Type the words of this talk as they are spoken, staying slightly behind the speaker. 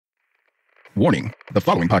Warning, the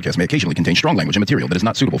following podcast may occasionally contain strong language and material that is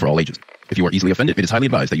not suitable for all ages. If you are easily offended, it is highly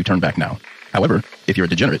advised that you turn back now. However, if you're a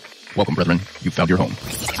degenerate, welcome, brethren. You've found your home.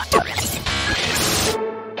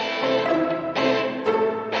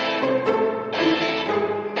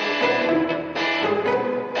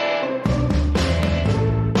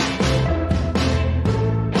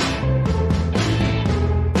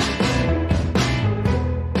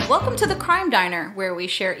 Welcome to the Crime Diner, where we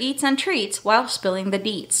share eats and treats while spilling the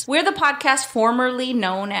deets. We're the podcast formerly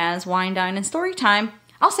known as Wine, Dine, and Storytime.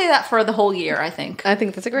 I'll say that for the whole year, I think. I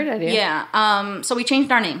think that's a great idea. Yeah. So we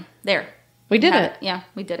changed our name. There. We did it. Yeah,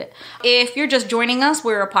 we did it. If you're just joining us,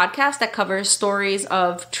 we're a podcast that covers stories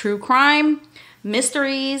of true crime,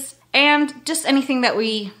 mysteries, and just anything that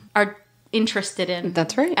we are interested in.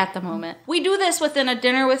 That's right. At the moment. We do this within a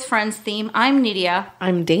dinner with friends theme. I'm Nidia.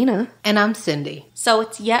 I'm Dana. And I'm Cindy. So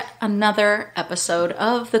it's yet another episode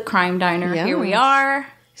of the Crime Diner. Yes. Here we are.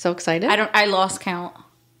 So excited. I lost count.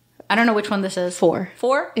 I don't know which one this is. 4.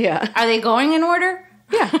 4? Yeah. Are they going in order?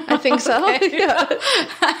 Yeah, I think so. Yeah.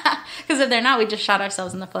 Because if they're not, we just shot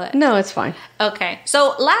ourselves in the foot. No, it's fine. Okay.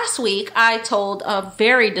 So last week, I told a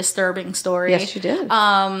very disturbing story. Yes, you did.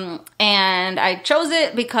 And I chose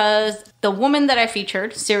it because the woman that I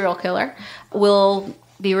featured, serial killer, will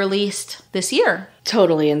be released this year.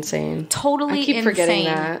 Totally insane. Totally insane. I keep forgetting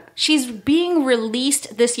that. She's being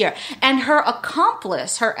released this year. And her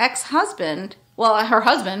accomplice, her ex-husband... Well, her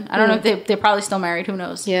husband, I don't know if they're probably still married, who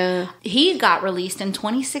knows? Yeah. He got released in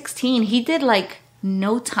 2016. He did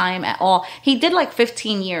no time at all. He did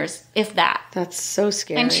 15 years, if that. That's so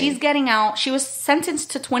scary. And she's getting out. She was sentenced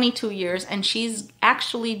to 22 years, and she's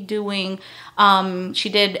actually doing, she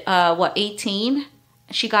did, 18?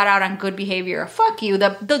 She got out on good behavior. Fuck you.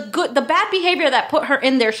 The bad behavior that put her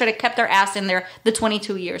in there should have kept her ass in there the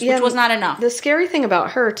 22 years, which was not enough. The scary thing about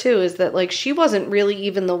her, too, is that, she wasn't really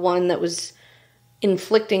even the one that was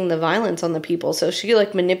inflicting the violence on the people. So she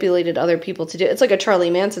manipulated other people to do it. It's like a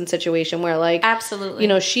Charlie Manson situation where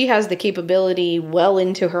absolutely, she has the capability well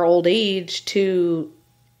into her old age to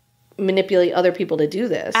manipulate other people to do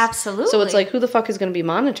this. Absolutely. So it's who the fuck is going to be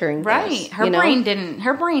monitoring right. this? Her brain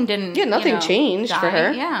didn't Yeah, nothing changed for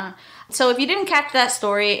her. Yeah. So if you didn't catch that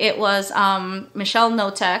story, it was Michelle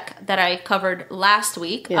Notek that I covered last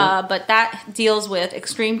week. Yeah. But that deals with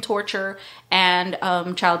extreme torture and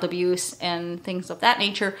child abuse and things of that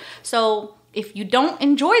nature. So if you don't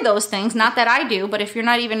enjoy those things, not that I do, but if you're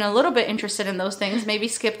not even a little bit interested in those things, maybe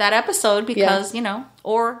skip that episode because,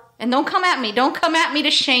 and don't come at me. Don't come at me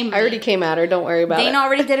to shame me. I already came at her. Don't worry about it. Dana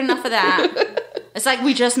already did enough of that. It's like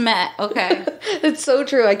we just met. Okay. It's so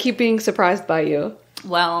true. I keep being surprised by you.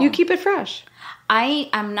 Well, you keep it fresh. I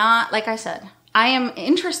am not, like I said, I am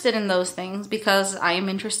interested in those things because I am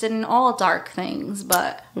interested in all dark things,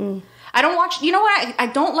 but I don't watch, you know what? I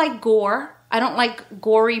don't like gore. I don't like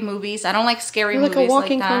gory movies. I don't like scary movies like that. You're like a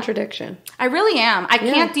walking contradiction. I really am. I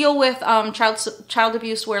can't deal with child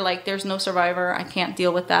abuse where there's no survivor. I can't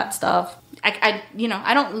deal with that stuff. I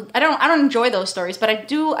don't enjoy those stories,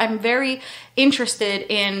 but I'm very interested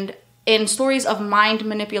in stories of mind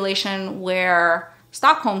manipulation where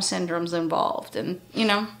Stockholm Syndrome's involved, and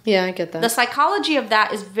Yeah, I get that. The psychology of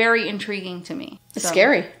that is very intriguing to me. It's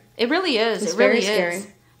scary. It really is. It's it really very scary. is.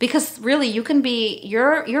 Because really, you can be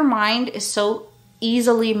your mind is so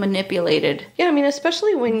easily manipulated. Yeah, I mean,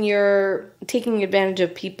 especially when you're taking advantage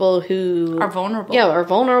of people who are vulnerable. Yeah, are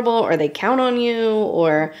vulnerable, or they count on you,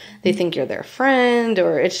 or they think you're their friend,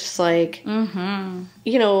 or it's just also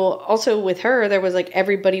with her, there was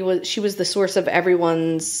she was the source of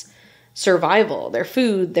everyone's survival, their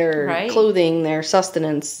food, their clothing, their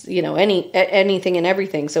sustenance, anything and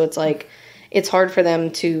everything. So it's it's hard for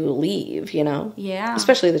them to leave, Yeah.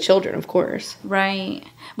 Especially the children, of course. Right.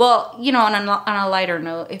 Well, on a lighter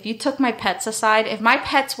note, if you took my pets aside, if my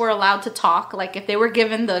pets were allowed to talk, if they were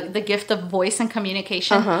given the gift of voice and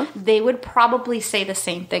communication, they would probably say the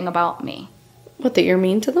same thing about me. What, that you're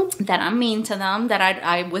mean to them? That I'm mean to them, that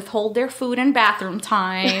I withhold their food and bathroom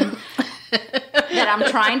time. That I'm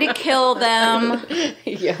trying to kill them.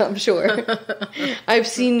 Yeah, I'm sure. I've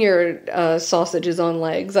seen your sausages on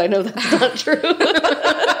legs. I know that's not true.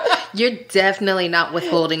 You're definitely not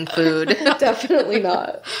withholding food. Definitely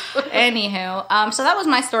not. Anywho, so that was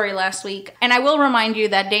my story last week. And I will remind you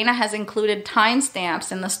that Dana has included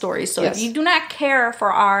timestamps in the story. So if you do not care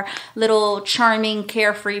for our little charming,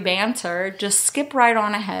 carefree banter, just skip right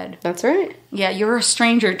on ahead. That's right. Yeah, you're a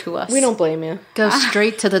stranger to us. We don't blame you. Go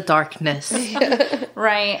straight to the darkness.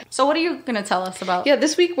 Right. So what are you going to tell us about? Yeah,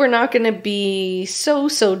 this week we're not going to be so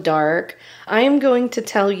dark. I am going to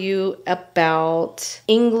tell you about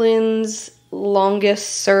England's longest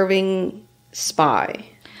serving spy.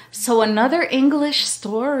 So another English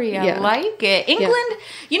story. I like it. England,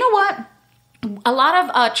 you know what? A lot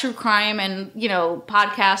of true crime and,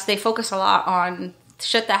 podcasts, they focus a lot on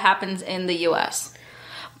shit that happens in the U.S.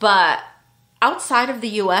 But outside of the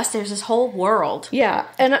U.S., there's this whole world. Yeah.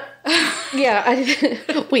 And,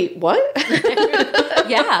 wait, what?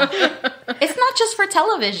 Yeah. It's not just for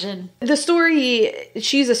television. The story,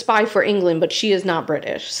 she's a spy for England, but she is not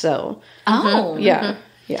British, so. Oh. Yeah.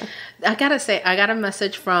 Yeah. I gotta say, I got a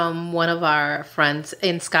message from one of our friends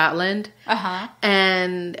in Scotland.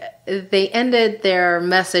 And they ended their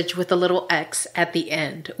message with a little X at the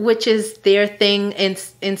end, which is their thing.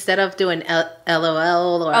 Instead of doing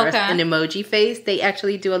LOL or an emoji face, they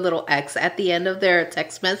actually do a little X at the end of their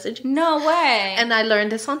text message. No way. And I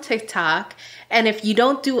learned this on TikTok. And if you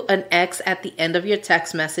don't do an X at the end of your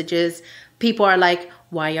text messages, people are like,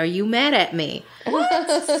 why are you mad at me?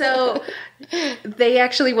 What? So they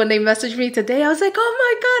actually, when they messaged me today, I was like, oh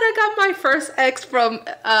my God, I got my first X from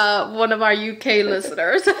one of our UK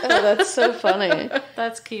listeners. Oh, that's so funny.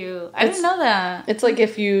 That's cute. I didn't know that. It's like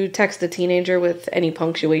if you text a teenager with any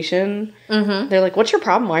punctuation, they're like, what's your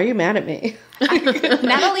problem? Why are you mad at me?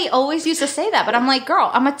 Natalie always used to say that, but I'm like,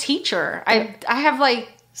 girl, I'm a teacher. I have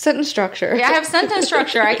like... Sentence structure. Yeah, I have sentence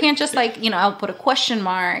structure. I can't just I'll put a question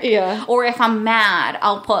mark. Yeah. Or if I'm mad,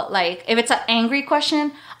 I'll put if it's an angry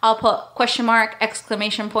question, I'll put question mark,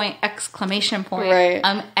 exclamation point, exclamation point. Right.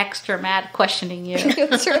 I'm extra mad questioning you.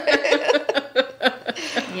 That's right.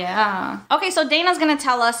 Yeah. Okay, so Dana's going to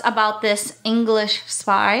tell us about this English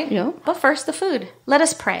spy. Yeah. But first, the food. Let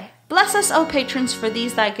us pray. Bless us, O patrons, for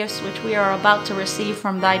these thy gifts which we are about to receive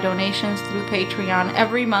from thy donations through Patreon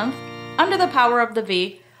every month, under the power of the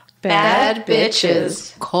V. Bad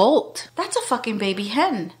bitches. Cult. That's a fucking baby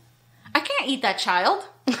hen. I can't eat that child.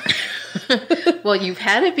 Well, you've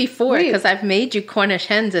had it before because I've made you Cornish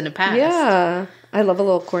hens in the past. Yeah. I love a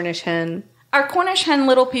little Cornish hen. Are Cornish hen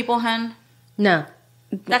little people hen? No.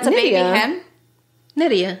 That's a baby hen?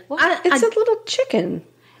 Nydia. It's a little chicken.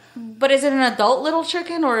 But is it an adult little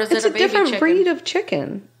chicken or is it a baby chicken? It's a different breed of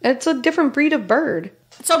chicken. It's a different breed of bird.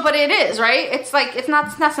 So, but it is, right? It's like, that's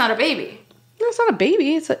not a baby. No, it's not a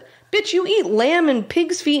baby. It's a... Bitch, you eat lamb and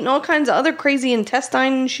pig's feet and all kinds of other crazy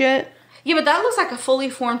intestine and shit. Yeah, but that looks like a fully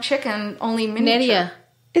formed chicken, only miniature. Nydia,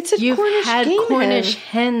 it's a you've Cornish had game Cornish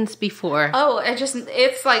hen. hens before. Oh,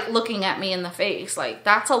 it's like looking at me in the face. Like,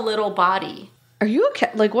 that's a little body. Are you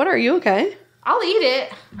okay? Like, what, are you okay? I'll eat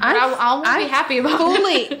it. I'll be happy about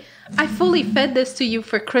it. I fully fed this to you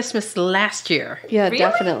for Christmas last year. Yeah, Really?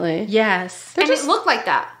 definitely. Yes. And it looked like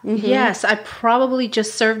that. Mm-hmm. Yes, I probably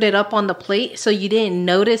just served it up on the plate so you didn't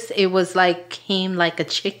notice it was came like a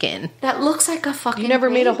chicken. That looks like a fucking You never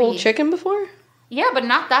baby. made a whole chicken before? Yeah, but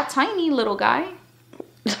not that tiny little guy.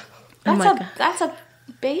 That's a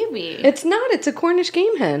baby. It's not. It's a Cornish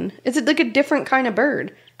game hen. It's like a different kind of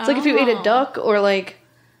bird. It's like if you ate a duck or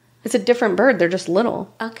it's a different bird. They're just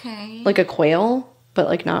little. Okay. Like a quail,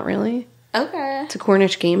 but not really. Okay. It's a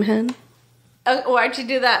Cornish game hen. Why'd you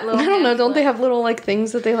do that little I don't know. Don't they have little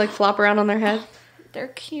things that they flop around on their head? They're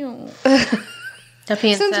cute.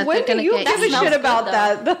 Since when do you give a shit about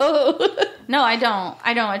that, though? No, I don't.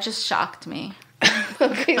 It just shocked me.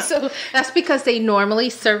 Okay, so that's because they normally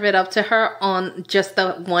serve it up to her on just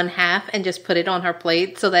the one half and just put it on her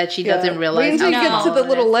plate so that she doesn't realize. Wait until you get to the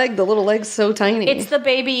little leg. The little leg's so tiny. It's the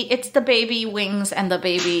baby wings and the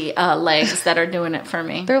baby legs that are doing it for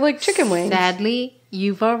me. They're like chicken wings. Sadly,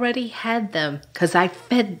 you've already had them because I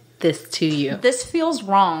fed this to you. This feels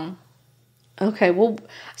wrong. Okay, well,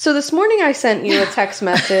 so this morning I sent you a text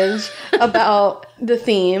message about the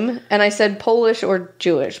theme, and I said Polish or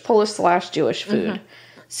Jewish, Polish/Jewish food. Mm-hmm.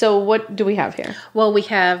 So what do we have here? Well, we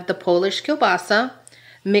have the Polish kielbasa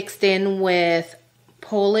mixed in with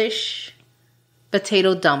Polish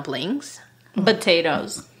potato dumplings.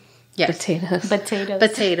 Potatoes. Yes.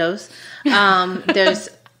 Potatoes. There's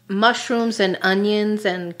mushrooms and onions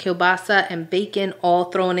and kielbasa and bacon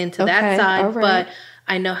all thrown into that side, right. But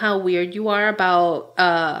I know how weird you are about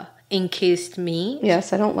encased meat.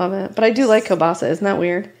 Yes, I don't love it. But I do like kielbasa. Isn't that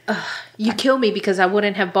weird? You kill me because I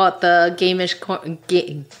wouldn't have bought the Gamish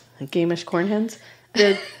corn hens?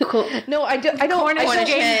 No, I don't. Cornish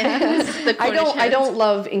hens. I don't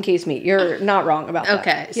love encased meat. You're not wrong about that.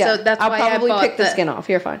 Okay, so that's why I'll probably pick the skin off.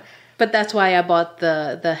 You're fine. But that's why I bought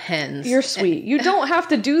the hens. You're sweet. You don't have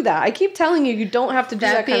to do that. I keep telling you don't have to do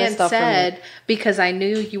that kind of stuff. That being said, because I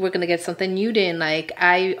knew you were going to get something you didn't like,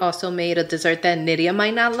 I also made a dessert that Nydia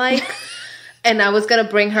might not like. And I was going to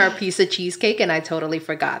bring her a piece of cheesecake, and I totally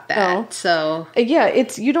forgot that. Oh. So yeah,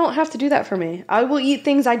 you don't have to do that for me. I will eat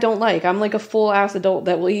things I don't like. I'm like a full-ass adult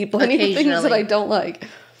that will eat plenty of things that I don't like.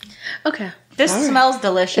 Okay. This smells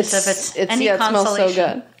delicious if it's any consolation. It smells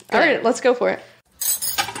so good. All right, let's go for it.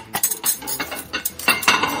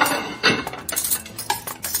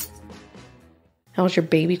 How was your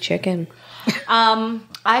baby chicken?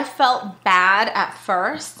 I felt bad at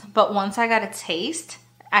first, but once I got a taste,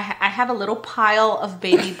 I have a little pile of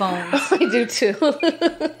baby bones. I do too.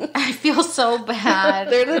 I feel so bad.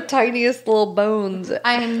 They're the tiniest little bones.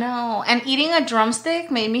 I know. And eating a drumstick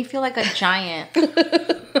made me feel like a giant.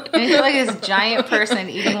 I feel like this giant person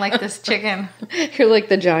eating like this chicken. You're like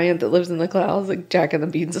the giant that lives in the clouds, like Jack and the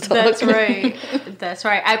Beanstalk. That's right. That's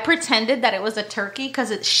right. I pretended that it was a turkey because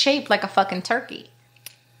it's shaped like a fucking turkey.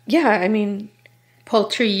 Yeah, I mean...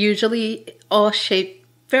 Poultry usually all shaped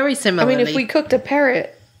very similarly. I mean, if we cooked a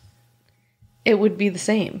parrot, it would be the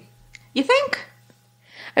same. You think?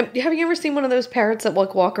 Have you ever seen one of those parrots that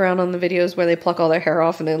like walk around on the videos where they pluck all their hair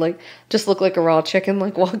off and they like just look like a raw chicken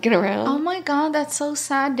like walking around? Oh my god, that's so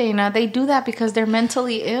sad, Dana. They do that because they're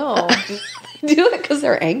mentally ill. They do it because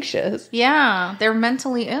they're anxious. Yeah, they're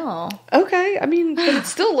mentally ill. Okay, I mean, but it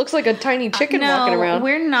still looks like a tiny chicken walking around. No,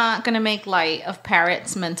 we're not going to make light of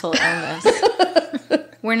parrots' mental illness.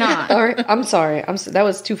 We're not. All right, I'm sorry. That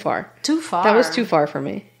was too far. Too far. That was too far for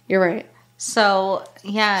me. You're right. So,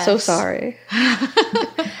 yeah. So sorry.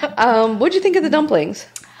 What'd you think of the dumplings?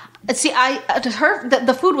 See,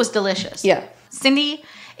 the food was delicious. Yeah. Cindy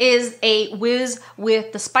is a whiz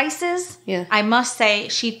with the spices. Yeah. I must say,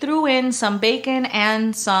 she threw in some bacon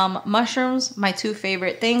and some mushrooms, my two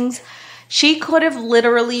favorite things. She could have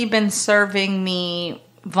literally been serving me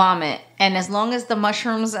vomit, and as long as the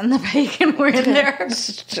mushrooms and the bacon were in there,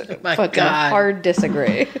 oh my fucking God. Hard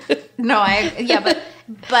disagree.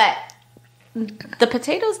 but the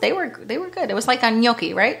potatoes they were good. It was like a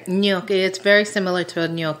gnocchi, right? Gnocchi. It's very similar to a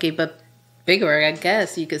gnocchi, but bigger, I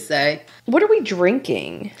guess you could say. What are we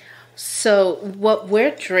drinking? So what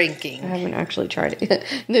we're drinking, I haven't actually tried it.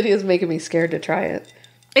 Nydia's making me scared to try it.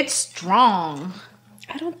 It's strong.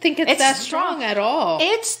 I don't think it's that strong at all.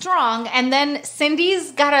 It's strong, and then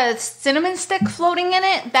Cindy's got a cinnamon stick floating in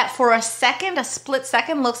it that for a split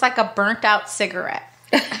second, looks like a burnt out cigarette.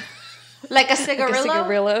 Like a cigarillo? Like a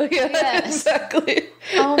cigarillo, yeah, yes. Exactly.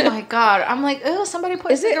 Oh my god. I'm like, oh, somebody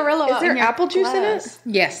put cigarillo Is out there in your apple juice glass.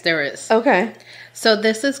 in it? Yes, there is. Okay. So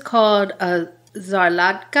this is called a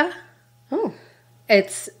zarladka. Oh.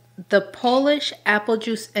 It's the Polish apple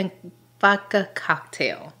juice and vodka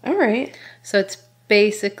cocktail. All right. So it's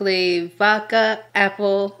basically vodka,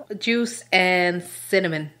 apple juice, and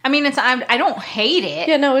cinnamon. I mean, I don't hate it.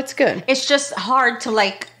 Yeah, no, it's good. It's just hard to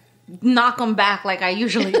like knock them back like I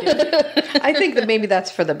usually do. I think that maybe that's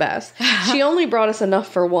for the best. She only brought us enough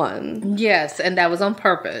for one. Yes, and that was on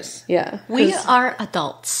purpose. Yeah. We are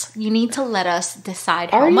adults. You need to let us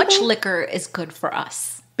decide how much liquor is good for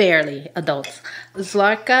us. Barely adults.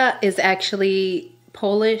 Zlarka is actually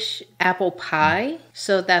Polish apple pie,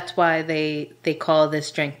 so that's why they call this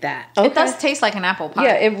drink that. Okay. It does taste like an apple pie.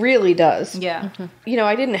 Yeah, it really does. Yeah. Mm-hmm. You know,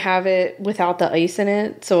 I didn't have it without the ice in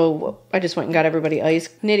it, so I just went and got everybody ice.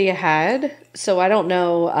 Nydia had, so I don't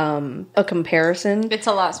know a comparison. It's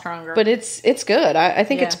a lot stronger. But it's good. I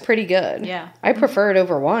think it's pretty good. Yeah. I prefer it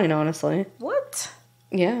over wine, honestly. What?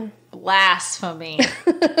 Yeah. Blasphemy.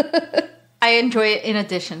 I enjoy it in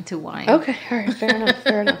addition to wine. Okay, all right,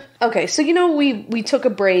 fair enough. Okay, so you know we took a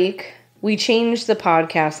break. We changed the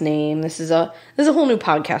podcast name. This is a whole new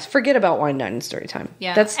podcast. Forget about Wine Dining Storytime.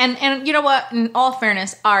 Yeah, and you know what? In all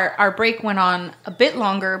fairness, our break went on a bit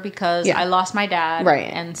longer because I lost my dad,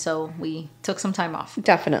 right? And so we took some time off.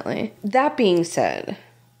 Definitely. That being said,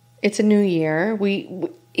 it's a new year. We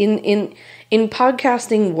in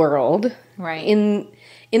podcasting world, right?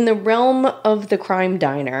 In the realm of the crime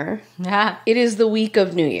diner, it is the week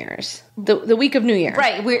of New Year's. The week of New Year.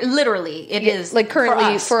 Right. We're literally, it is. Like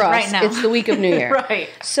currently for us right now. it's the week of New Year. Right.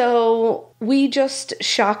 So we just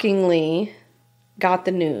shockingly got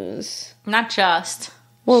the news. Not just.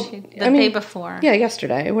 Well, the day before. Yeah,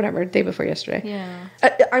 yesterday. Whatever. Day before yesterday. Yeah.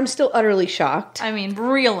 I'm still utterly shocked. I mean,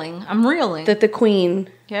 reeling. I'm reeling. That the Queen,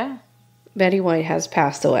 yeah, Betty White, has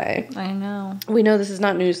passed away. I know. We know this is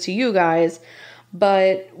not news to you guys,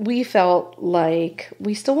 but we felt like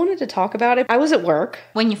we still wanted to talk about it. I was at work.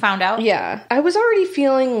 When you found out? Yeah. I was already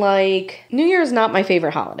feeling like New Year is not my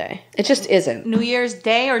favorite holiday. It just isn't. New Year's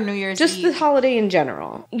Day or New Year's Just Eve? the holiday in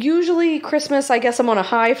general. Usually Christmas, I guess I'm on a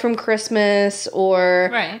high from Christmas,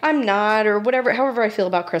 or I'm not, or whatever, however I feel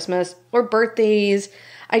about Christmas, or birthdays.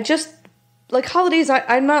 I just, like holidays,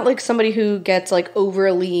 I'm not like somebody who gets like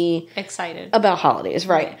overly excited about holidays,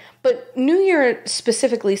 right? But New Year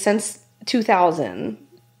specifically, since 2000,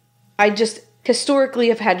 I just historically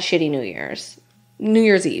have had shitty New Year's. New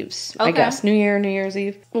Year's Eve's, I guess. New Year's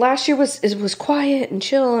Eve. Last year was quiet and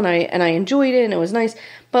chill, and I enjoyed it, and it was nice.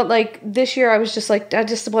 But, like, this year I was just like, I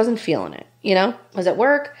just wasn't feeling it, you know? I was at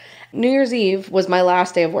work. New Year's Eve was my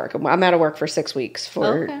last day of work. I'm out of work for 6 weeks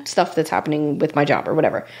for stuff that's happening with my job or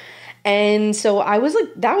whatever. And so I was like,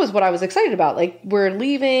 that was what I was excited about. Like, we're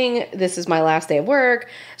leaving. This is my last day of work.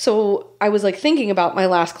 So I was like thinking about my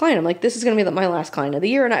last client. I'm like, this is going to be my last client of the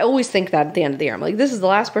year. And I always think that at the end of the year. I'm like, this is the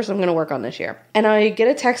last person I'm going to work on this year. And I get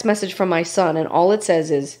a text message from my son, and all it says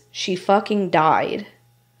is, she fucking died.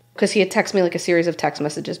 Because he had texted me like a series of text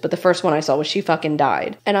messages, but the first one I saw was, she fucking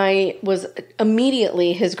died. And I was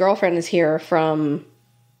immediately, his girlfriend is here from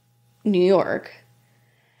New York.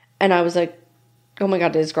 And I was like, oh my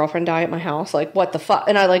God, did his girlfriend die at my house? Like, what the fuck?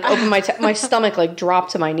 And I like opened my stomach like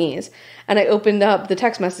dropped to my knees. And I opened up the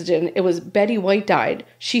text message, and it was, Betty White died.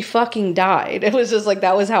 She fucking died. It was just like,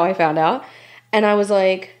 that was how I found out. And I was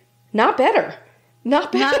like, not better.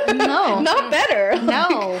 Not better. Not better.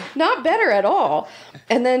 No. Like, not better at all.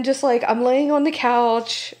 And then just like, I'm laying on the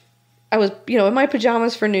couch. I was, in my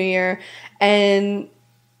pajamas for New Year. And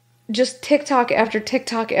just TikTok after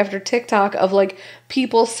TikTok after TikTok of like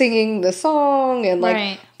people singing the song and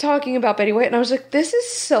like talking about Betty White. And I was like, this is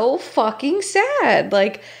so fucking sad.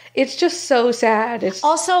 Like, it's just so sad. It's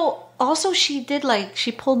also she did like,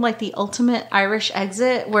 she pulled like the ultimate Irish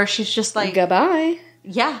exit where she's just like, goodbye.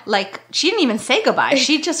 Yeah, like, she didn't even say goodbye.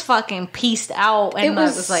 She just fucking peaced out. And it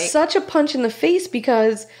was like such a punch in the face,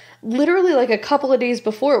 because literally like a couple of days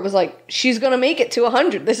before, it was like, she's going to make it to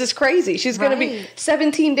 100. This is crazy. She's going to be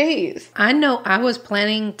 17 days. I know. I was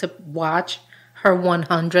planning to watch her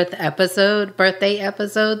 100th birthday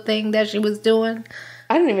episode thing that she was doing.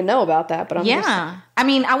 I didn't even know about that, but I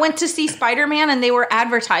mean, I went to see Spider-Man, and they were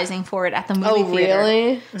advertising for it at the movie theater. Oh,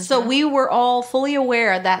 really? Mm-hmm. So we were all fully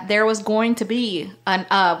aware that there was going to be an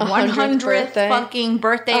 100th fucking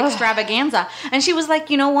birthday extravaganza. And she was like,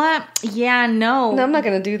 you know what? Yeah, no. No, I'm not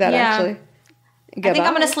going to do that, actually. I think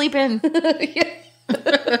I'm going to sleep in.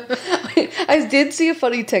 I did see a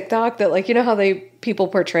funny TikTok that, like, you know how people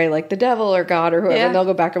portray, like, the devil or God or whoever, and they'll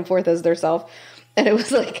go back and forth as their self. And it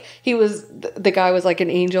was like, the guy was like an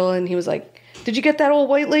angel, and he was like, did you get that old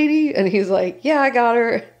white lady? And he's like, yeah, I got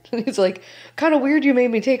her. And he's like, kind of weird you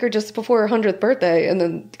made me take her just before her 100th birthday. And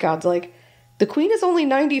then God's like, the queen is only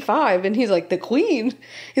 95. And he's like, the queen?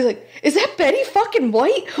 He's like, is that Betty fucking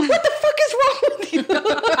White? What the fuck is wrong with you? And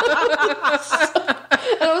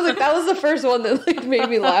I was like, that was the first one that like made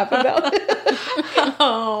me laugh about it.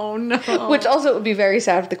 Oh, no. Which also would be very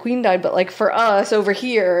sad if the queen died. But like for us over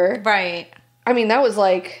here. Right. I mean, that was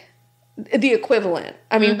like the equivalent.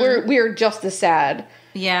 I mean, we're just as sad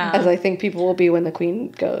as I think people will be when the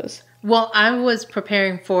queen goes. Well, I was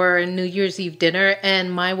preparing for New Year's Eve dinner,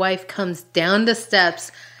 and my wife comes down the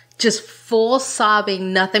steps just full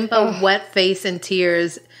sobbing, nothing but wet face and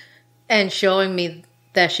tears, and showing me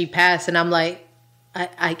that she passed. And I'm like,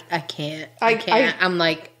 I can't. I'm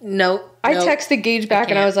like, nope. I texted Gage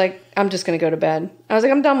back, and I was like, I'm just going to go to bed. I was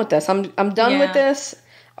like, I'm done with this. I'm done with this.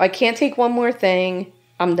 I can't take one more thing.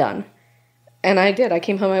 I'm done. And I did. I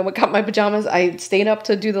came home, I got my pajamas. I stayed up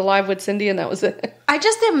to do the live with Cindy, and that was it. I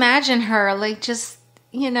just imagine her, like, just,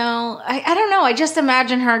 I don't know. I just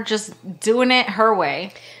imagine her just doing it her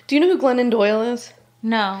way. Do you know who Glennon Doyle is?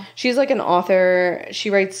 No. She's, like, an author. She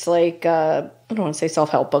writes, like, I don't want to say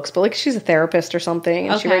self-help books, but, like, she's a therapist or something.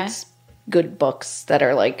 And she writes good books that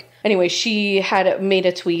are, like... Anyway, she had made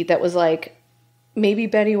a tweet that was, like... Maybe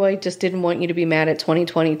Betty White just didn't want you to be mad at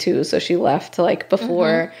 2022, so she left like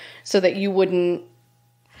before, so that you wouldn't.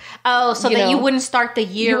 Oh, so that you wouldn't start the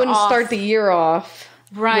year. You wouldn't start the year off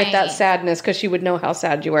right with that sadness, because she would know how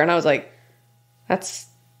sad you were. And I was like, that's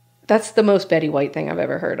the most Betty White thing I've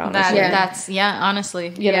ever heard. Honestly,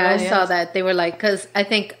 honestly, I saw that. They were like, because I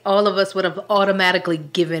think all of us would have automatically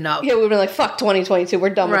given up. Yeah, we would have been like, fuck 2022, we're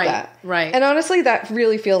done with that. Right. And honestly, that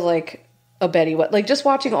really feels like a Betty White. Like, just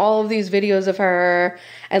watching all of these videos of her,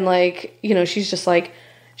 and like, she's just like,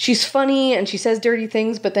 she's funny and she says dirty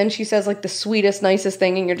things, but then she says like the sweetest, nicest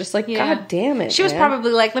thing, and you're just like, God damn it. She was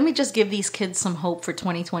probably like, let me just give these kids some hope for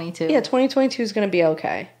 2022. Yeah, 2022 is going to be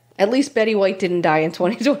okay. At least Betty White didn't die in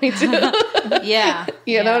 2022. Yeah.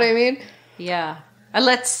 You know what I mean? Yeah.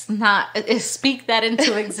 Let's not speak that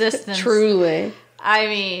into existence. Truly. I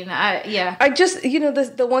mean, I just,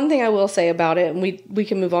 the one thing I will say about it, and we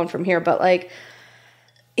can move on from here, but like,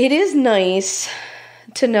 it is nice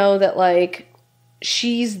to know that like,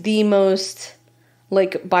 she's the most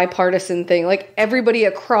like bipartisan thing. Like, everybody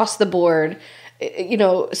across the board,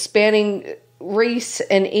 spanning race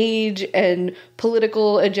and age and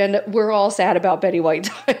political agenda, we're all sad about Betty White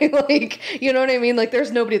dying. Like, you know what I mean? Like,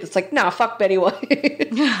 there's nobody that's like, nah, fuck Betty White.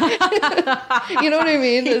 You know what I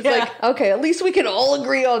mean? It's like, okay, at least we can all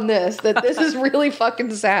agree on this, that this is really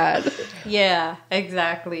fucking sad. Yeah,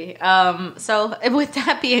 exactly. So with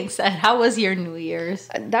that being said, how was your New Year's?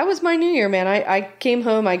 That was my New Year, man. I came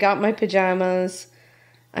home, I got my pajamas.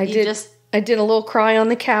 I did a little cry on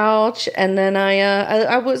the couch, and then I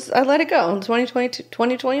let it go.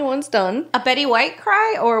 2021's done. A Betty White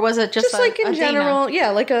cry, or was it just like in general? Dana? Yeah,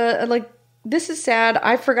 like this is sad.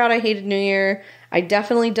 I forgot I hated New Year. I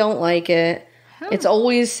definitely don't like it. It's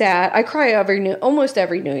always sad. I cry almost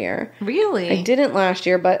every New Year. Really? I didn't last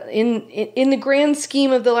year, but in the grand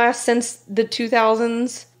scheme of the last since the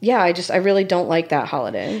 2000s, yeah, I really don't like that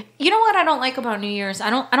holiday. You know what I don't like about New Year's? I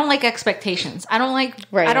don't like expectations. I don't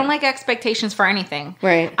like expectations for anything.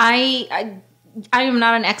 Right. I am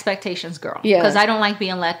not an expectations girl. Yeah. Because I don't like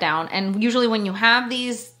being let down. And usually when you have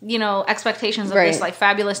these, expectations of this like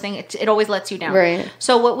fabulous thing, it always lets you down. Right.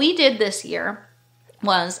 So what we did this year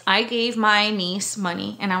was I gave my niece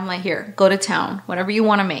money, and I'm like, here, go to town, whatever you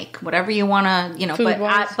want to make, whatever you want to,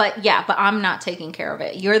 but I'm not taking care of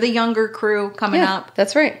it. You're the younger crew coming up.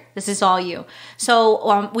 That's right. This is all you.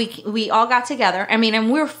 So we all got together. I mean,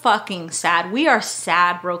 and we're fucking sad. We are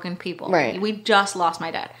sad, broken people. Right. We just lost my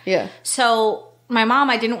dad. Yeah. So my mom,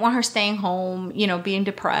 I didn't want her staying home, being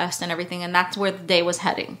depressed and everything, and that's where the day was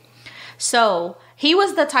heading. So he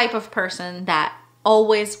was the type of person that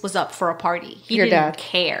always was up for a party. He didn't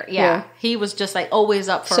care. Yeah. He was just like always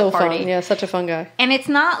up for a party. Fun. Yeah, such a fun guy. And it's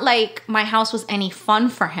not like my house was any fun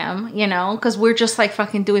for him, because we're just like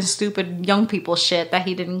fucking doing stupid young people shit that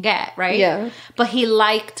he didn't get, right? Yeah. But he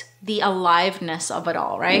liked the aliveness of it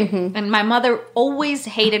all, right? Mm-hmm. And my mother always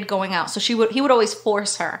hated going out, so he would always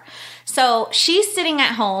force her. So she's sitting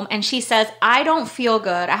at home and she says, I don't feel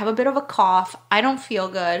good. I have a bit of a cough. I don't feel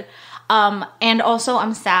good. And also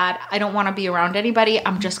I'm sad. I don't want to be around anybody.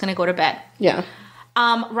 I'm just going to go to bed. Yeah.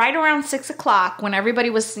 Right around 6:00 when everybody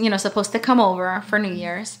was, supposed to come over for New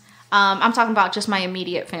Year's. I'm talking about just my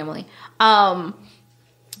immediate family. The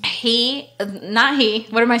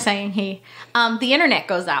internet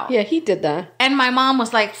goes out. Yeah, he did that. And my mom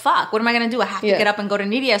was like, fuck, what am I going to do? I have to get up and go to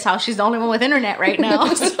Nidia's house. She's the only one with internet right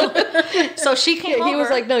now. So she came over. He was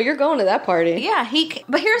like, no, you're going to that party. Yeah,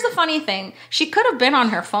 but here's the funny thing. She could have been on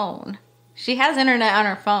her phone. She has internet on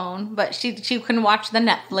her phone, but she couldn't watch the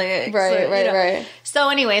Netflix. Right. So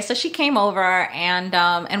anyway, so she came over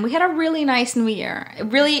and we had a really nice New Year.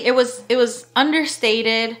 It was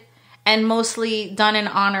understated and mostly done in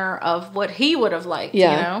honor of what he would have liked,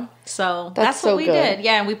 So that's what we did.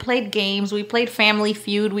 Yeah, and we played games. We played Family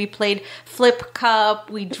Feud. We played Flip Cup.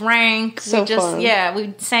 We drank. Fun. Yeah,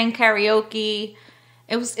 we sang karaoke.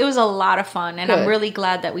 It was a lot of fun, and I'm really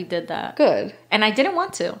glad that we did that. Good. And I didn't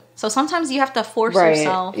want to. So sometimes you have to force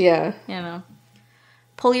yourself. Yeah.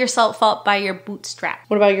 Pull yourself up by your bootstrap.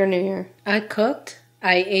 What about your New Year? I cooked,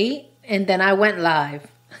 I ate, and then I went live.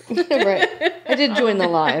 Right. I did join the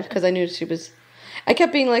live because I knew I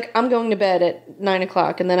kept being like, I'm going to bed at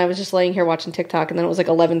 9:00, and then I was just laying here watching TikTok, and then it was like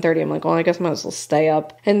 11:30. I'm like, well, I guess I might as well stay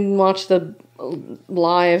up and watch the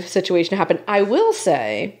live situation happen. I will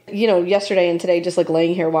say, yesterday and today, just like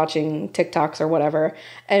laying here watching TikToks or whatever,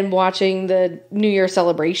 and watching the New Year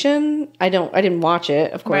celebration. I didn't watch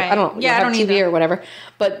it, of course. Right. I don't have TV either. Or whatever.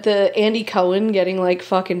 But the Andy Cohen getting like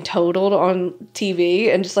fucking totaled on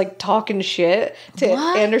TV and just like talking shit to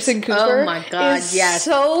Anderson Cooper. Oh my god, yes,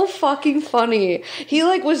 so fucking funny. He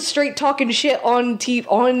like was straight talking shit on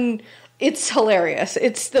TV. It's hilarious.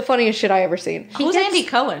 It's the funniest shit I ever seen. Who's Andy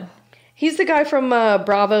Cohen? He's the guy from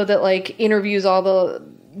Bravo that like interviews all the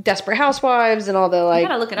Desperate Housewives and all the like. I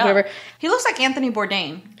gotta look it up. He looks like Anthony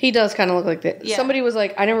Bourdain. He does kind of look like that. Yeah. Somebody was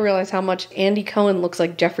like, I never realized how much Andy Cohen looks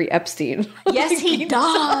like Jeffrey Epstein. Yes, he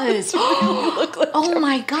does. Oh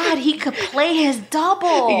my god, he could play his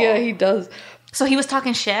double. Yeah, he does. So he was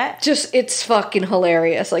talking shit? It's fucking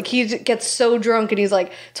hilarious. Like, he gets so drunk and he's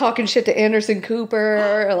like talking shit to Anderson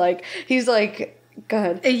Cooper. Like, he's like,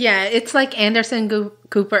 God. Yeah, it's like Anderson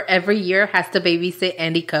Cooper every year has to babysit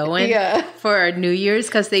Andy Cohen for New Year's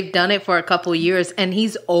because they've done it for a couple years, and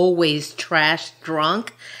he's always trash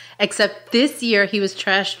drunk. Except this year he was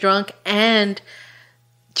trash drunk and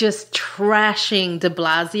just trashing de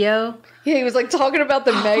Blasio. Yeah, he was like talking about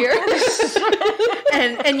the mayor.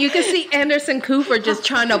 And you can see Anderson Cooper just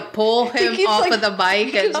trying to pull him off of the bike.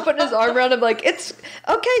 He's putting his arm around him like, it's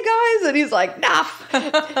okay, guys. And he's like, nah,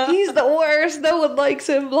 he's the worst. No one likes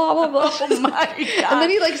him, blah, blah, blah. Oh, my God. And then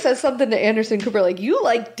he, like, says something to Anderson Cooper, like, you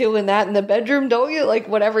like doing that in the bedroom, don't you? Like,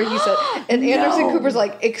 whatever he said. And Anderson Cooper's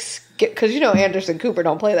like, because, you know, Anderson Cooper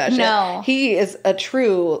don't play that shit. No. He is a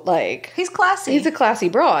true, like... He's classy. He's a classy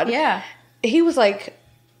broad. Yeah. He was like...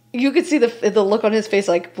 You could see the look on his face,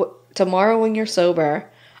 like, tomorrow when you're sober,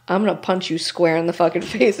 I'm going to punch you square in the fucking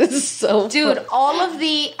face. It's so Dude, funny. all of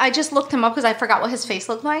the... I just looked him up because I forgot what his face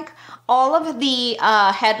looked like. All of the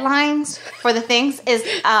headlines for the things is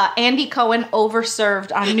Andy Cohen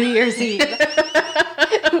overserved on New Year's Eve.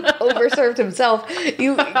 Overserved himself.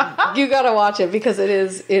 You gotta watch it because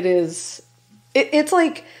it's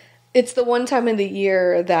like... It's the one time in the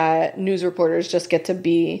year that news reporters just get to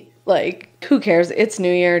be... Like, who cares? It's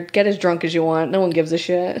New Year. Get as drunk as you want. No one gives a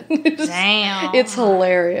shit. Damn. It's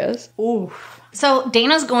hilarious. Ooh. So,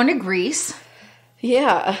 Dana's going to Greece.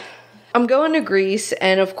 Yeah. I'm going to Greece.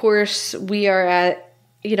 And, of course, we are at...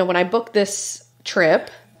 You know, when I booked this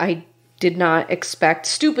trip, I did not expect...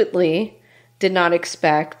 Stupidly, did not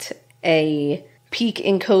expect a peak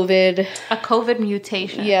in COVID. A COVID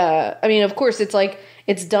mutation. Yeah. I mean, of course, it's like...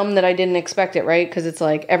 It's dumb that I didn't expect it, right? Because it's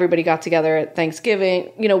like everybody got together at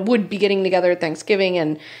Thanksgiving, you know, would be getting together at Thanksgiving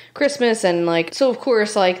and Christmas. And like, so of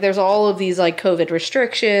course, like there's all of these like COVID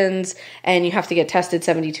restrictions and you have to get tested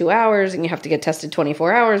 72 hours and you have to get tested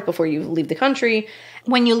 24 hours before you leave the country.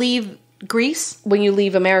 When you leave Greece? When you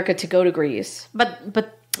leave America to go to Greece. But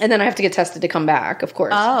and then I have to get tested to come back, of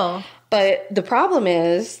course. Oh. But the problem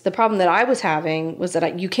that I was having was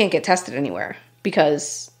that you can't get tested anywhere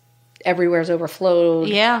because... Everywhere's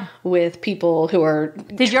overflowed with people who are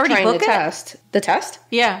Did you already trying book to test. The test?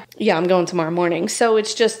 Yeah. Yeah, I'm going tomorrow morning. So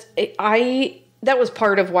it's just, that was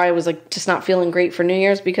part of why I was like just not feeling great for New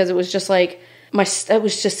Year's because it was just like, it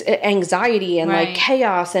was just anxiety and like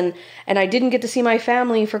chaos and I didn't get to see my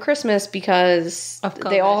family for Christmas because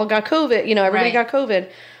they all got COVID. You know, everybody got COVID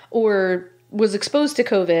or was exposed to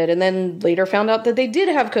COVID and then later found out that they did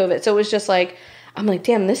have COVID. So it was just like, I'm like,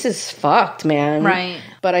 damn, this is fucked, man. Right.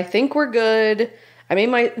 But I think we're good. I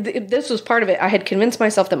mean, this was part of it. I had convinced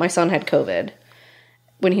myself that my son had COVID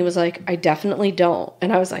when he was like, I definitely don't.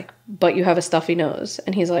 And I was like, but you have a stuffy nose.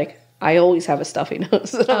 And he's like, I always have a stuffy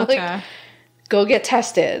nose. And I'm like, go get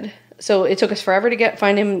tested. So it took us forever to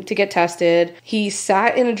find him to get tested. He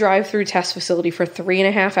sat in a drive-through test facility for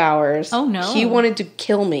 3.5 hours. Oh, no. He wanted to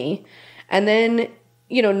kill me. And then...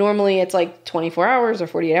 You know, normally it's like 24 hours or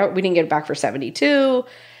 48 hours. We didn't get it back for 72.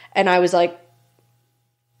 And I was like,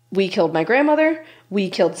 we killed my grandmother. We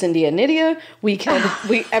killed Cindy and Nydia.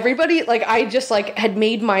 Everybody, like, I just like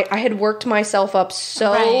I had worked myself up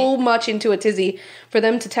so much into a tizzy for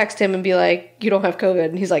them to text him and be like, you don't have COVID.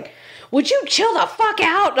 And he's like, would you chill the fuck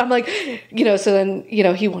out? And I'm like, you know, so then, you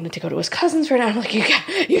know, he wanted to go to his cousin's right now. I'm like, you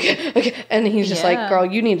can. Okay. And he's just like, girl,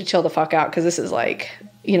 you need to chill the fuck out because this is like,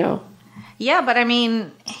 you know. Yeah, but I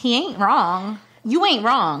mean, he ain't wrong. You ain't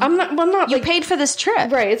wrong. I'm not. You like, paid for this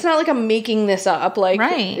trip. Right. It's not like I'm making this up. Like,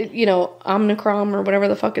 you know, Omicron or whatever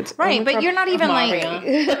the fuck it's. Right, Omicron. but you're not even like...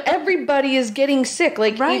 Everybody is getting sick.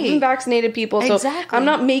 Like, even vaccinated people. So I'm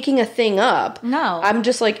not making a thing up. No. I'm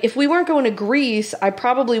just like, if we weren't going to Greece, I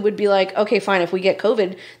probably would be like, okay, fine. If we get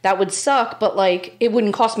COVID, that would suck. But, like, it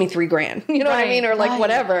wouldn't cost me $3,000. You know what I mean? Or, like,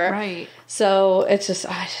 whatever. Right. So it's just,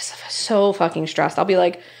 I'm so fucking stressed. I'll be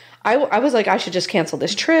like... I was like, I should just cancel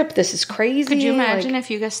this trip. This is crazy. Could you imagine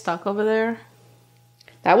if you get stuck over there?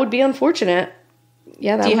 That would be unfortunate.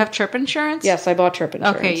 Yeah. Do you have trip insurance? Yes, I bought trip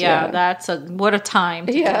insurance. Okay, that's what a time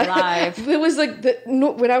to be alive. It was like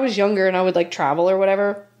when I was younger and I would like travel or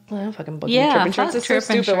whatever. I don't fucking book trip insurance. It's so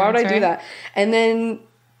stupid. Why would I do that? And then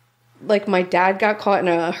like my dad got caught in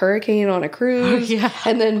a hurricane on a cruise.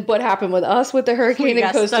 And then what happened with us with the hurricane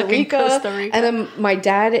in Costa Rica. And then my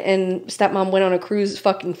dad and stepmom went on a cruise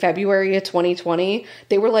fucking February of 2020.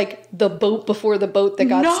 They were like the boat before the boat that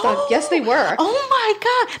got stuck. Yes, they were. Oh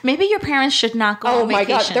my God. Maybe your parents should not go on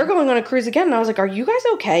vacation. Oh my God. They're going on a cruise again. And I was like, are you guys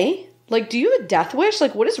okay? Like, do you have a death wish?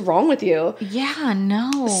 Like, what is wrong with you? Yeah,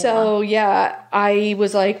 no. So, yeah, I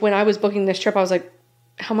was like, when I was booking this trip, I was like,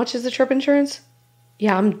 how much is the trip insurance?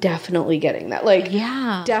 Yeah, I'm definitely getting that. Like,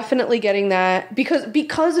 definitely getting that because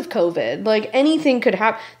of COVID. Like, anything could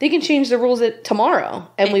happen. They can change the rules tomorrow,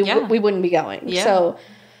 and we wouldn't be going. So,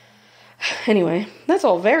 Anyway, that's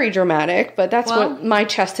all very dramatic, but that's what my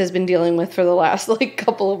chest has been dealing with for the last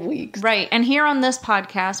couple of weeks. Right. And here on this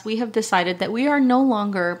podcast, we have decided that we are no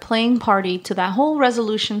longer playing party to that whole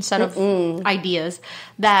resolution set of ideas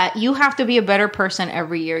that you have to be a better person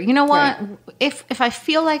every year. You know what? Right. If I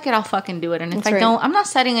feel like it, I'll fucking do it. And if I don't, I'm not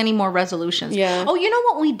setting any more resolutions. Yeah. Oh, you know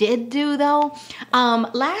what we did do though?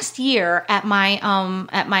 Last year at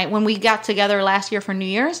my when we got together last year for New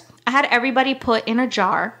Year's, I had everybody put in a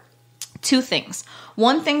jar 2 things.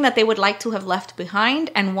 One thing that they would like to have left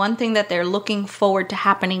behind, and one thing that they're looking forward to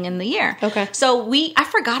happening in the year. Okay. So I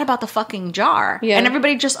forgot about the fucking jar. Yeah. And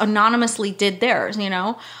everybody just anonymously did theirs,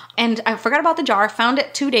 And I forgot about the jar, found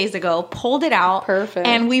it 2 days ago, pulled it out. Perfect.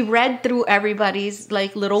 And we read through everybody's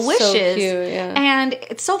little wishes. So cute, yeah. And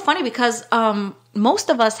it's so funny because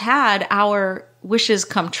most of us had our wishes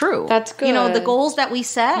come true. That's good. The goals that we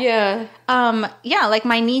set. Yeah. Like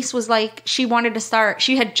my niece was like, she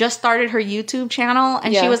had just started her YouTube channel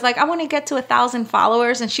and she was like, I want to get to 1,000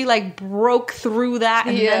 followers. And she broke through that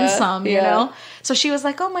and then some, you know? So she was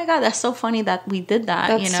like, oh my God, that's so funny that we did that,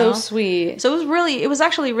 That's so sweet. So it was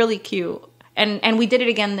actually really cute. And we did it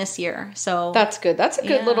again this year. So that's good. That's a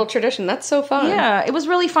good little tradition. That's so fun. Yeah, it was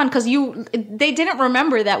really fun because they didn't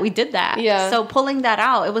remember that we did that. Yeah. So pulling that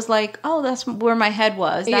out, it was like, oh, that's where my head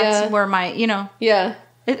was. That's where my, Yeah.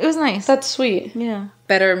 It was nice. That's sweet. Yeah.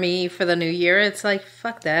 Better me for the new year. It's like,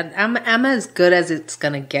 fuck that. I'm as good as it's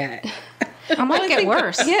gonna get. I might get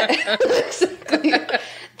worse. Yeah. Exactly.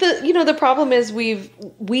 The problem is we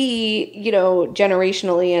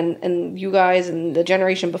generationally and you guys and the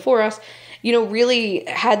generation before us, really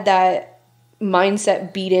had that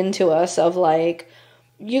mindset beat into us of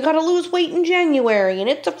you got to lose weight in January and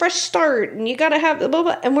it's a fresh start and you got to have blah, blah,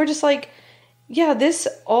 blah. And we're just like, yeah,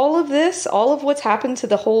 all of what's happened to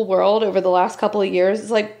the whole world over the last couple of years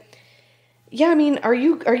is yeah, I mean, are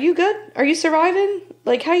you good? Are you surviving?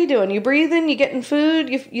 How you doing? You breathing? You getting food?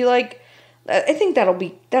 You I think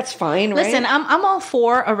that's fine, right? Listen, I'm all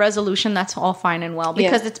for a resolution. That's all fine and well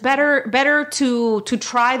because it's better to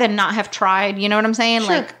try than not have tried. You know what I'm saying?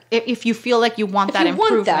 Sure. If you feel like you want that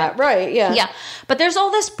improvement. Want that, right? Yeah. Yeah. But there's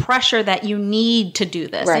all this pressure that you need to do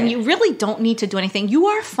this, and you really don't need to do anything. You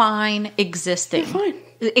are fine existing. You're fine.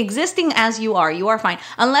 Existing as you are fine.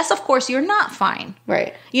 Unless, of course, you're not fine.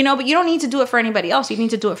 Right. But you don't need to do it for anybody else. You need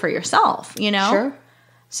to do it for yourself. Sure.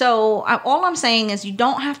 So all I'm saying is you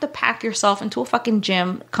don't have to pack yourself into a fucking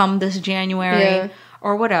gym come this January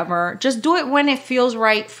or whatever. Just do it when it feels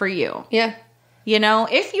right for you. Yeah.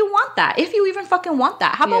 If you want that, if you even fucking want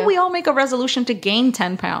that. How about we all make a resolution to gain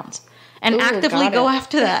 10 pounds and actively go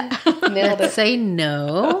after that? Nailed it. Say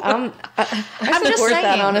no. I support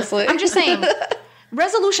that, honestly. I'm just saying,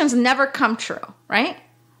 resolutions never come true, right?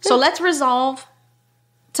 So let's resolve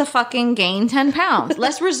to fucking gain 10 pounds.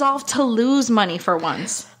 Let's resolve to lose money for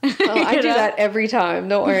once. I do that every time.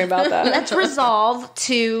 Don't worry about that. Let's resolve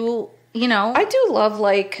to, I do love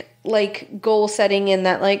goal setting in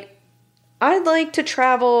that I'd like to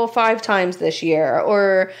travel 5 times this year,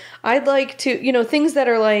 or I'd like to, things that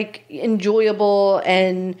are enjoyable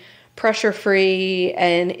and pressure free.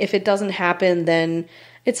 And if it doesn't happen, then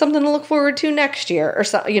it's something to look forward to next year or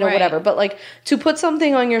so, whatever. But to put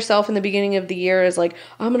something on yourself in the beginning of the year is I'm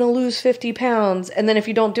going to lose 50 pounds. And then if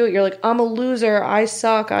you don't do it, you're I'm a loser. I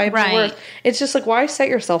suck. I'm worth. It's just why set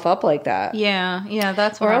yourself up like that? Yeah. Yeah.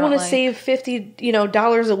 That's what I want to save $50,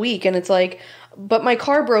 dollars a week. And it's but my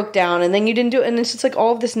car broke down and then you didn't do it. And it's just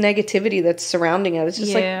all of this negativity that's surrounding it. It's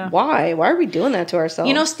just why? Why are we doing that to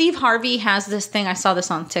ourselves? Steve Harvey has this thing. I saw this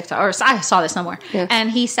on TikTok or I saw this somewhere. Yeah. And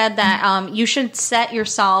he said that you should set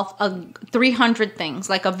yourself 300 things,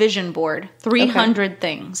 like a vision board, 300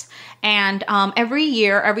 things. And every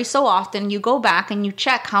year, every so often, you go back and you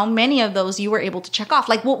check how many of those you were able to check off.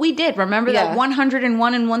 Like what we did. Remember that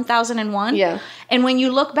 101 and 1001? Yeah. And when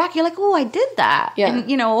you look back, you're like, oh, I did that. Yeah.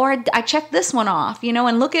 And, or I checked this one off,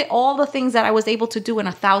 and look at all the things that I was able to do in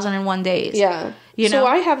 1001 days. Yeah. So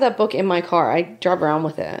I have that book in my car. I drive around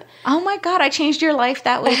with it. Oh my God, I changed your life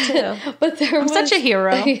that way too. But I'm such a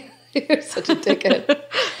hero. You're such a dickhead.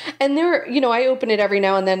 And I open it every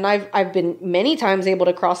now and then. I've been many times able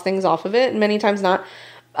to cross things off of it and many times not.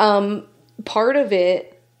 Part of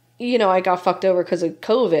it, I got fucked over because of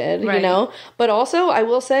COVID, But also, I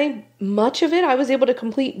will say, much of it I was able to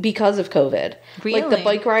complete because of COVID. Really? The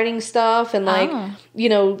bike riding stuff and,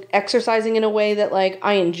 exercising in a way that,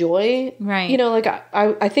 I enjoy. Right.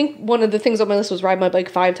 I think one of the things on my list was ride my bike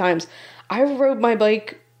 5 times. I rode my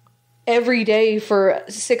bike every day for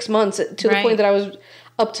 6 months to the point that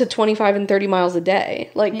up to 25 and 30 miles a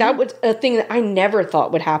day. Like, that was a thing that I never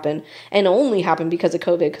thought would happen, and only happened because of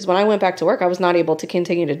COVID. Because when I went back to work, I was not able to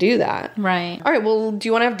continue to do that. Right. All right, well, do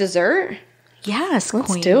you want to have dessert? Yes,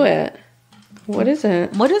 Let's queen. do it. What is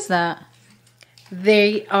it? What is that?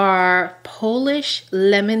 They are Polish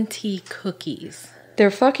lemon tea cookies.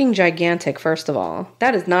 They're fucking gigantic, first of all.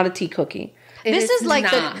 That is not a tea cookie. This is like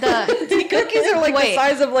the Tea cookies are like the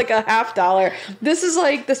size of like a $50. This is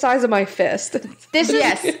like the size of my fist.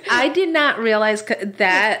 Yes, I did not realize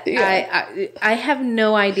that. Yeah. I have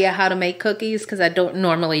no idea how to make cookies because I don't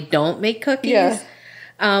make cookies. Yeah.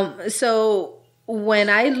 So when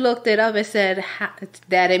I looked it up, it said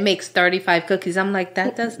that it makes 35 cookies. I'm like,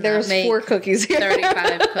 that does not There's make 4 cookies here.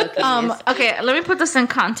 35 cookies. Okay, let me put this in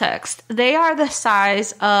context. They are the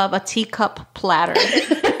size of a teacup platter.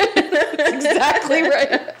 Exactly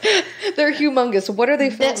right. They're humongous. What are they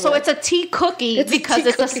filled So with? it's a tea cookie because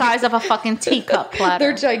it's the size of a fucking teacup platter.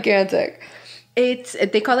 They're gigantic.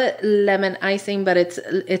 They call it lemon icing, but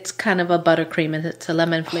it's kind of a buttercream. It's a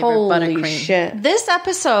lemon flavored buttercream. Holy shit. This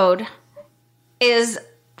episode is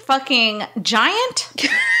fucking giant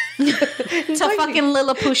to fucking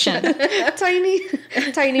Lilliputian.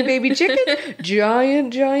 tiny baby chicken,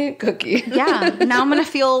 giant cookie. Yeah, now I'm gonna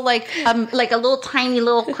feel like a little tiny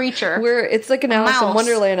little creature. Where it's like an Alice in mouse.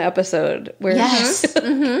 Wonderland episode where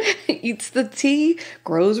eats the tea,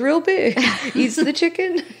 grows real big, eats the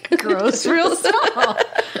chicken, grows real small.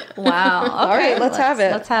 Wow. Okay, all right, let's have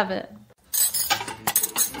it. Let's have it.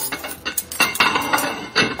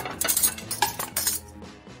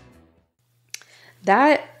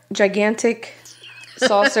 That gigantic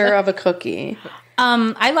saucer of a cookie.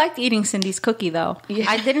 I liked eating Cindy's cookie though. Yeah.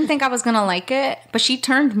 I didn't think I was gonna like it, but she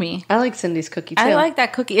turned me. I like Cindy's cookie too. I like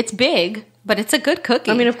that cookie. It's big, but it's a good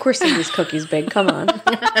cookie. I mean, of course Cindy's cookie's big. Come on.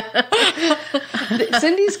 The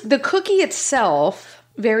cookie itself,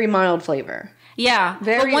 very mild flavor. Yeah.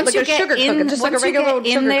 Very, but once like you a get sugar in, cookie, just like a regular old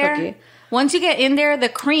sugar cookie. Once you get in there, the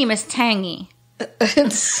cream is tangy. It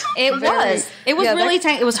was really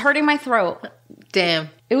tangy. It was hurting my throat. Damn.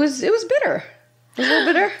 It was bitter. It was a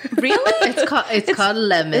little bitter. Really? It's called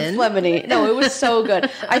lemon. It's lemony. No, it was so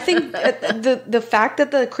good. I think the fact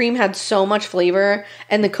that the cream had so much flavor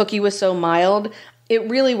and the cookie was so mild, it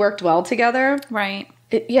really worked well together. Right.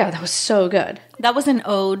 That was so good. That was an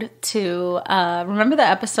ode to, remember the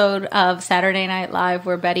episode of Saturday Night Live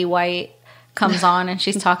where Betty White comes on and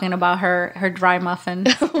she's talking about her dry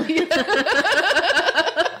muffins? Oh, yeah.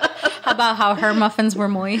 About how her muffins were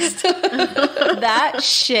moist. That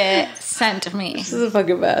shit sent me. This is the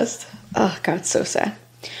fucking best. Oh, God, so sad.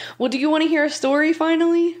 Well, do you want to hear a story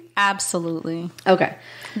finally? Absolutely. Okay.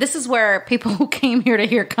 This is where people who came here to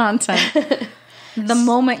hear content, the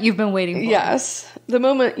moment you've been waiting for. Yes. The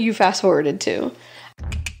moment you fast forwarded to.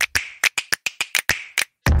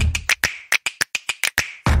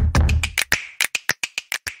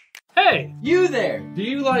 Hey, you there. Do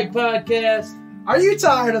you like podcasts? Are you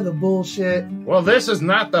tired of the bullshit? Well, this is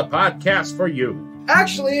not the podcast for you.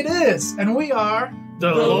 Actually, it is, and we are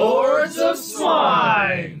the Lords of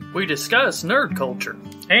Swine. We discuss nerd culture,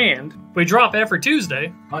 and we drop every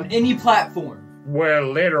Tuesday on any platform. We're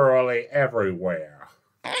literally everywhere.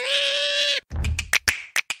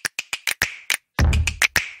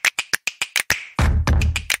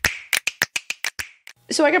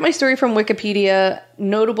 So I got my story from Wikipedia,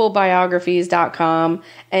 notablebiographies.com,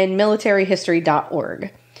 and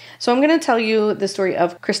militaryhistory.org. So I'm going to tell you the story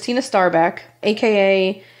of Krystyna Skarbek,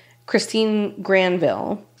 aka Christine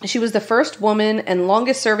Granville. She was the first woman and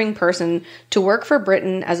longest serving person to work for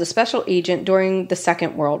Britain as a special agent during the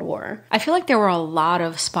Second World War. I feel like there were a lot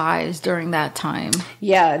of spies during that time.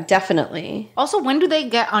 Yeah, definitely. Also, when do they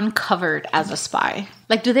get uncovered as a spy?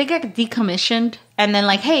 Like, do they get decommissioned? And then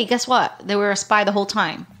like, hey, guess what? They were a spy the whole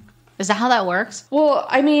time. Is that how that works? Well,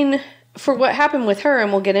 I mean, for what happened with her,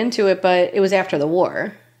 and we'll get into it, but it was after the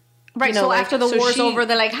war. Right, you know, so like, after the war's over,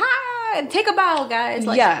 they're like, hi, take a bow, guys.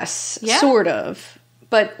 Like, yes, yeah? Sort of.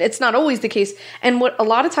 But it's not always the case. And what a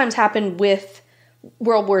lot of times happened with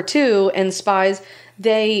World War II and spies,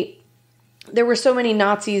 there were so many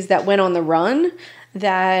Nazis that went on the run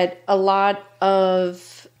that a lot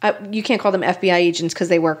of, you can't call them FBI agents because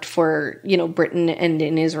they worked for, Britain and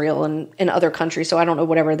in Israel and in other countries. So I don't know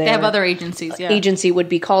whatever they have other agencies, yeah. Agency would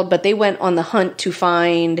be called. But they went on the hunt to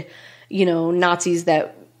find, Nazis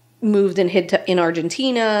that moved and hid in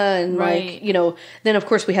Argentina and right. Then of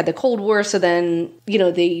course we had the Cold War. So then,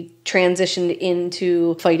 they transitioned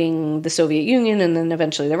into fighting the Soviet Union and then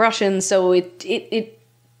eventually the Russians. So it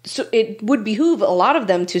So it would behoove a lot of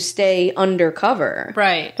them to stay undercover.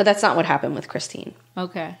 Right. But that's not what happened with Christine.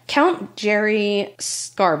 Okay. Count Jerry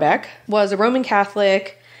Skarbek was a Roman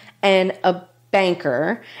Catholic and a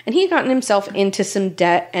banker, and he had gotten himself into some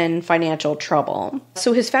debt and financial trouble.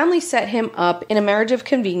 So his family set him up in a marriage of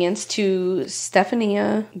convenience to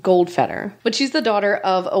Stefania Goldfeder, but she's the daughter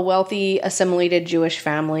of a wealthy assimilated Jewish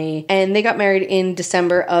family, and they got married in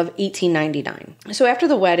December of 1899. So after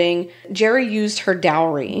the wedding, Jerry used her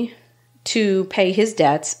dowry to pay his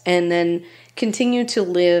debts and then continue to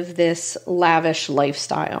live this lavish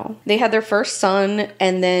lifestyle. They had their first son,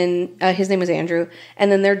 and then his name was Andrew,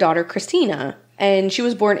 and then their daughter Krystyna. And she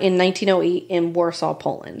was born in 1908 in Warsaw,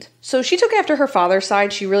 Poland. So she took after her father's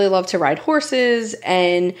side. She really loved to ride horses,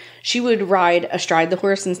 and she would ride astride the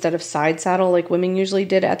horse instead of side saddle like women usually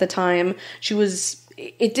did at the time.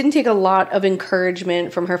 It didn't take a lot of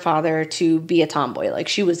encouragement from her father to be a tomboy. Like,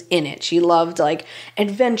 she was in it. She loved, like,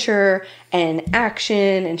 adventure and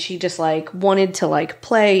action, and she just, like, wanted to, like,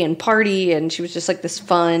 play and party, and she was just, like, this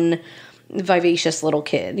fun, vivacious little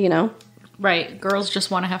kid, you know? Right. Girls just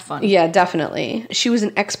want to have fun. Yeah, definitely. She was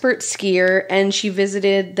an expert skier, and she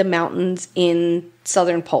visited the mountains in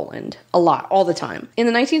southern Poland a lot, all the time. In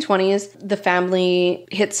the 1920s, the family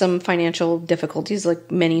hit some financial difficulties, like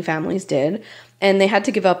many families did, and they had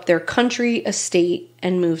to give up their country estate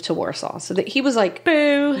and move to Warsaw. So that he was like,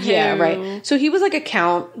 boo. Yeah, right. So he was like a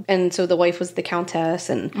count, and so the wife was the countess,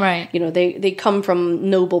 and right. You know, they come from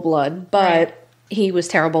noble blood, but right. He was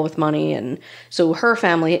terrible with money, and so her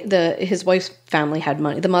family, his wife's family had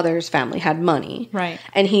money, the mother's family had money, right?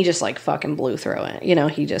 And he just like fucking blew through it. You know,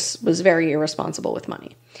 he just was very irresponsible with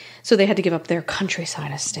money. So they had to give up their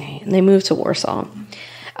countryside estate, and they moved to Warsaw.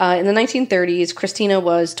 In the 1930s, Krystyna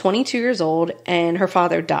was 22 years old, and her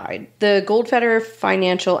father died. The Goldfeder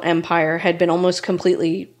financial empire had been almost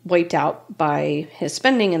completely wiped out by his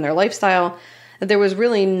spending and their lifestyle. There was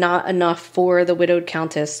really not enough for the widowed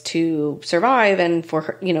countess to survive and for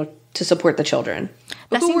her, you know, to support the children.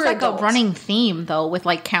 That seems like adults. A running theme, though, with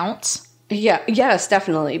like counts. Yeah, yes,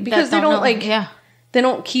 definitely, because they don't they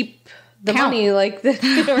don't keep the money like this.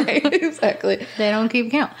 Right, exactly. They don't keep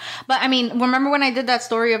count. But I mean, remember when I did that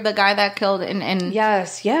story of the guy that killed and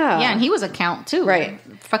yes, yeah, yeah, and he was a count too, right?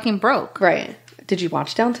 Fucking broke, right? Did you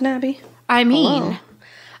watch Downton Abbey? I mean,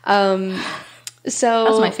 so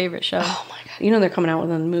that's my favorite show. Oh my god. You know they're coming out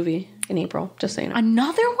with a movie in April, just so you know.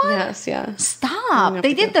 Another one? Yes, yeah. Stop.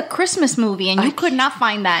 They did the Christmas movie, and you could not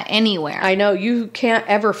find that anywhere. I know. You can't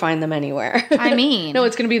ever find them anywhere. I mean. No,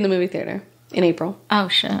 it's going to be in the movie theater in April. Oh,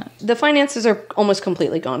 shit. The finances are almost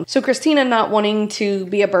completely gone. So Krystyna, not wanting to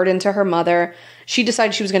be a burden to her mother, she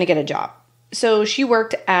decided she was going to get a job. So she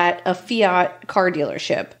worked at a Fiat car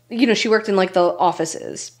dealership. You know, she worked in, like, the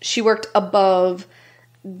offices. She worked above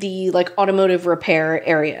the like automotive repair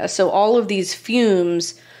area. So all of these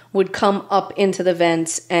fumes would come up into the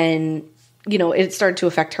vents, and you know, it started to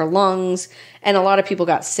affect her lungs, and a lot of people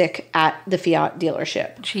got sick at the Fiat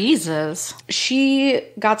dealership. Jesus. She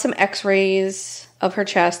got some x-rays of her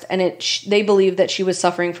chest, and they believed that she was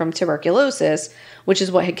suffering from tuberculosis, which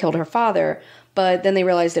is what had killed her father. But then they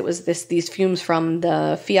realized it was these fumes from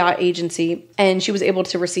the Fiat agency, and she was able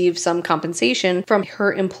to receive some compensation from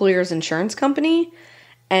her employer's insurance company.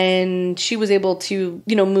 And she was able to,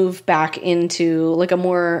 you know, move back into like a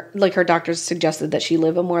more, like her doctors suggested that she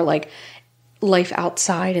live a more like life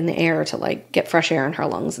outside in the air to like get fresh air in her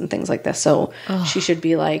lungs and things like this. So she should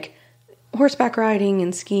be like horseback riding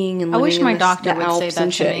and skiing and living I wish my doctor would Alps say that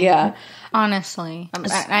and shit. to me. Yeah. Honestly.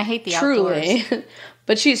 I hate the Truly. outdoors.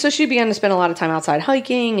 But she began to spend a lot of time outside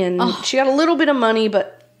hiking, and she got a little bit of money,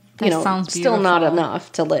 but you know, still not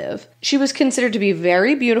enough to live. She was considered to be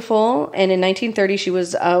very beautiful, and in 1930 she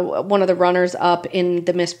was one of the runners-up in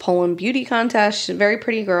the Miss Poland Beauty Contest. She's a very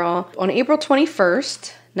pretty girl. On April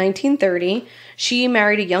 21st, 1930, she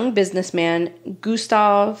married a young businessman,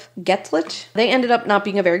 Gustav Gettlich. They ended up not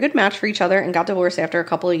being a very good match for each other and got divorced after a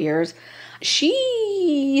couple of years.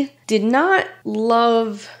 She did not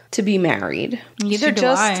love to be married. Neither do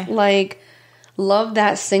I. Like, love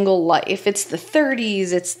that single life. It's the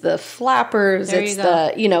 30s, it's the flappers, it's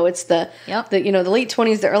the, you know, it's the, you know, the late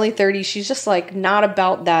 20s, the early 30s. She's just like not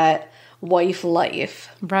about that wife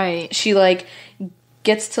life. Right. She like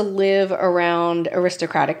gets to live around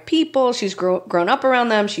aristocratic people. She's grown up around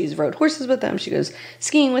them. She's rode horses with them. She goes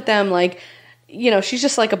skiing with them. Like, you know, she's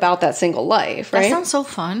just like about that single life, right? That sounds so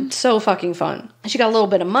fun. So fucking fun. She got a little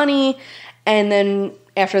bit of money, and then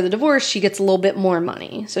after the divorce, she gets a little bit more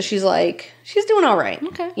money. So she's like, she's doing all right.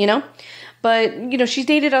 Okay. You know? But, you know, she's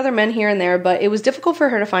dated other men here and there, but it was difficult for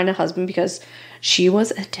her to find a husband because she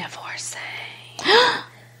was a divorcee.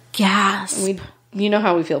 Gasp. you know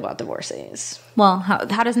how we feel about divorcees. Well, how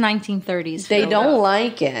does 1930s They feel don't about?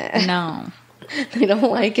 like it. No. They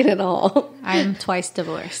don't like it at all. I'm twice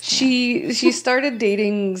divorced. She started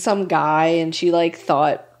dating some guy, and she like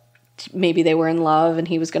thought maybe they were in love and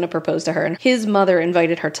he was going to propose to her. And his mother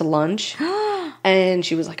invited her to lunch. And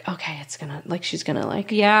she was like, okay, it's gonna, like, she's gonna, like,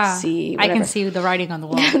 see whatever. I can see the writing on the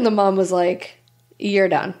wall. And the mom was like, you're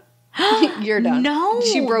done. You're done. No.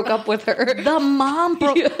 She broke up with her. The mom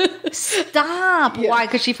broke. Stop. Yeah. Why?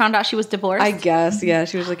 Because she found out she was divorced? I guess, yeah.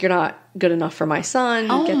 She was like, you're not good enough for my son.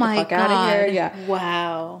 Oh Get my the fuck out of here. God. Yeah.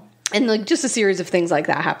 Wow. And, like, just a series of things like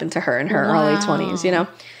that happened to her in her early 20s, you know?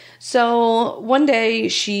 So one day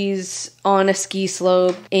she's on a ski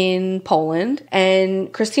slope in Poland,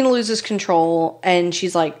 and Krystyna loses control, and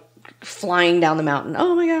she's like flying down the mountain.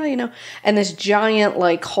 Oh my God, you know. And this giant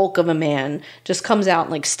like Hulk of a man just comes out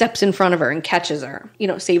and like steps in front of her and catches her, you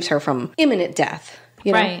know, saves her from imminent death.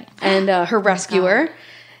 You know? Right. And her rescuer,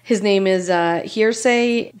 his name is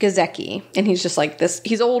Jerzy Gazecki, and he's just like this.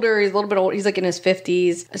 He's older. He's a little bit old. He's like in his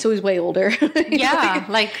 50s, so he's way older. Yeah,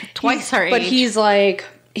 like twice her age. But he's like,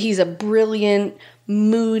 he's a brilliant,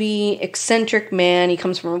 moody, eccentric man. He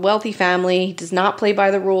comes from a wealthy family. He does not play by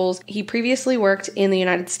the rules. He previously worked in the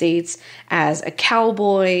United States as a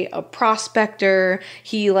cowboy, a prospector.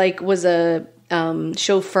 He like was a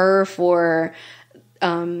chauffeur for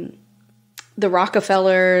the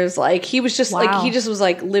Rockefellers. Like he was just like, he just was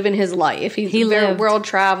like living his life. He very world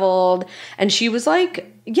traveled. And she was like,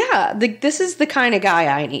 yeah, this is the kind of guy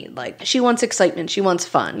I need. Like, she wants excitement. She wants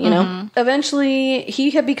fun, you know? Eventually,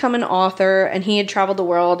 he had become an author, and he had traveled the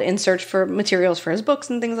world in search for materials for his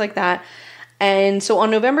books and things like that. And so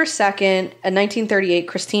on November 2nd, 1938,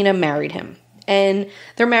 Krystyna married him. And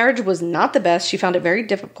their marriage was not the best. She found it very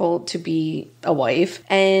difficult to be a wife.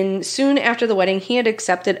 And soon after the wedding, he had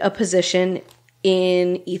accepted a position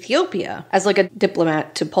in Ethiopia as like a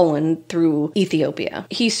diplomat to Poland through Ethiopia.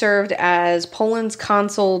 He served as Poland's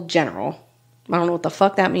consul general. I don't know what the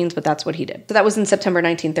fuck that means, but that's what he did. So that was in September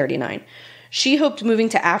 1939. She hoped moving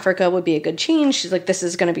to Africa would be a good change. She's like, this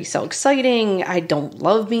is going to be so exciting. I don't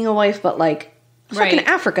love being a wife, but like, fucking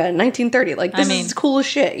Africa in 1930. Like, this is cool as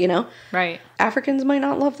shit, you know? Right. Africans might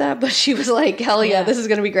not love that, but she was like, hell yeah, this is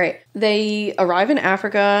going to be great. They arrive in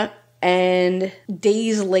Africa, and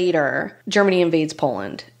days later, Germany invades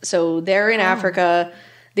Poland. So they're in Africa.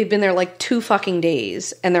 They've been there like 2 fucking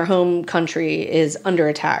days, and their home country is under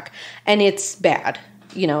attack. And it's bad.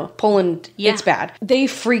 You know, Poland, it's bad. They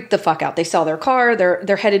freak the fuck out. They sell their car.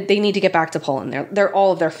 They're headed, they need to get back to Poland. They're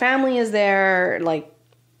all of their family is there. Like,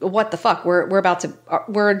 what the fuck?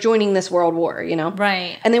 We're joining this world war, you know?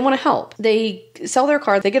 Right. And they want to help. They sell their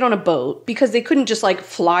car. They get on a boat because they couldn't just like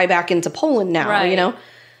fly back into Poland now, you know?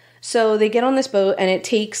 So they get on this boat, and it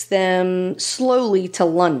takes them slowly to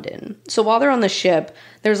London. So while they're on the ship,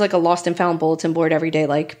 there's like a lost and found bulletin board every day.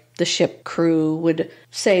 Like the ship crew would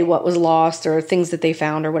say what was lost or things that they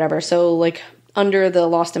found or whatever. So like under the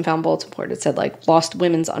lost and found bulletin board, it said like lost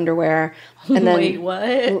women's underwear. And then wait,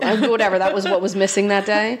 what? Whatever. That was what was missing that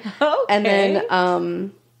day. Okay. And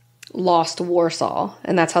then lost Warsaw.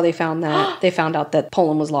 And that's how they found that. They found out that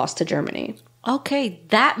Poland was lost to Germany. Okay,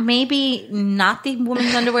 that maybe not the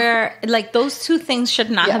women's underwear. Like, those two things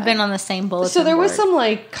should not have been on the same bulletin So there was board. some,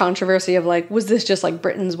 like, controversy of, like, was this just, like,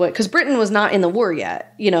 Britain's way? Because Britain was not in the war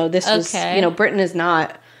yet. You know, this was, you know, Britain is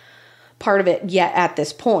not part of it yet at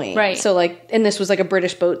this point. Right. So, like, and this was, like, a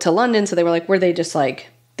British boat to London. So they were, like, were they just, like,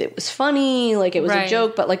 it was funny? Like, it was a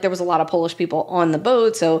joke. But, like, there was a lot of Polish people on the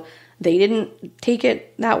boat. So they didn't take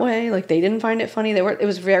it that way. Like, they didn't find it funny. It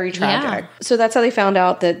was very tragic. Yeah. So that's how they found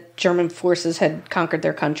out that German forces had conquered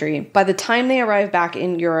their country. By the time they arrived back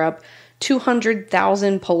in Europe,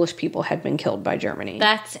 200,000 Polish people had been killed by Germany.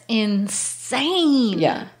 That's insane.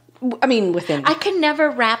 Yeah. I mean, within... I can never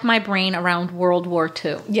wrap my brain around World War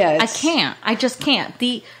II. Yeah. I can't. I just can't.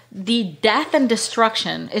 The death and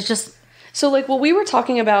destruction is just... So, like, what we were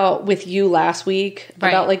talking about with you last week,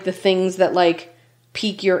 about, like, the things that, like,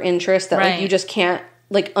 pique your interest that like you just can't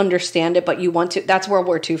like understand it, but you want to. That's World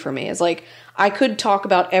War II for me. Is like I could talk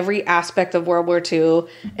about every aspect of World War II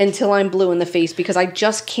until I'm blue in the face because I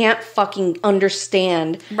just can't fucking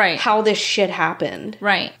understand how this shit happened.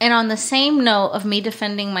 Right. And on the same note of me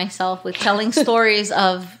defending myself with telling stories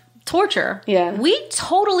of torture, we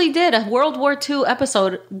totally did a World War II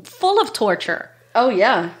episode full of torture. Oh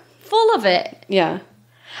yeah, full of it. Yeah.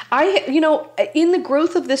 You know, in the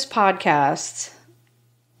growth of this podcast,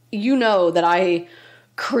 you know that I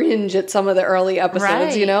cringe at some of the early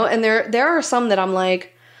episodes, you know? And there are some that I'm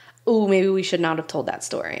like, ooh, maybe we should not have told that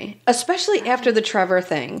story. Especially after the Trevor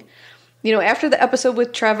thing. You know, after the episode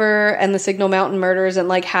with Trevor and the Signal Mountain murders and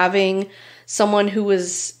like having someone who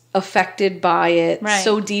was affected by it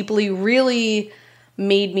so deeply really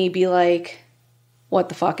made me be like, what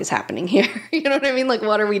the fuck is happening here? You know what I mean? Like,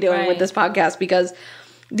 what are we doing with this podcast? Because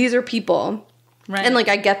these are people. Right. And, like,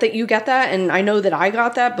 I get that you get that, and I know that I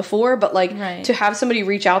got that before, but, like, to have somebody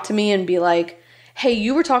reach out to me and be like, hey,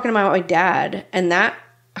 you were talking about my dad, and that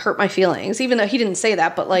hurt my feelings, even though he didn't say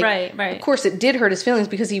that, but, like, of course it did hurt his feelings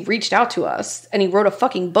because he reached out to us, and he wrote a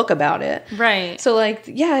fucking book about it. Right. So, like,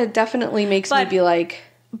 yeah, it definitely makes me be like...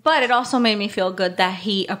 But it also made me feel good that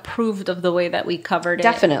he approved of the way that we covered it.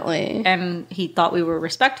 Definitely. And he thought we were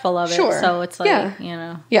respectful of it. Sure. So it's like, you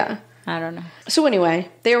know. Yeah. I don't know. So anyway,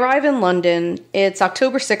 they arrive in London. It's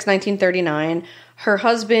October 6, 1939. Her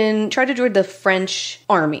husband tried to join the French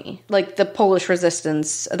army, like the Polish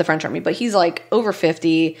resistance of the French army. But he's like over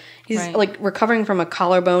 50. He's like recovering from a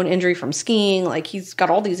collarbone injury from skiing. Like he's got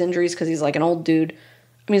all these injuries because he's like an old dude.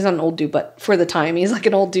 I mean, he's not an old dude, but for the time, he's like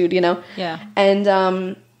an old dude, you know? Yeah.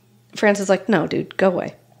 And Frances is like, no, dude, go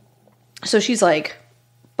away. So she's like,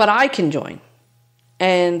 but I can join.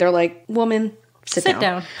 And they're like, woman, sit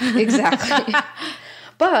down. Exactly.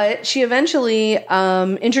 But she eventually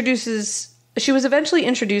she was eventually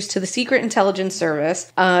introduced to the Secret Intelligence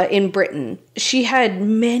Service in Britain. She had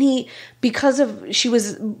she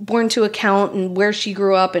was born to a count and where she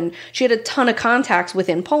grew up, and she had a ton of contacts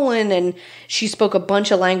within Poland, and she spoke a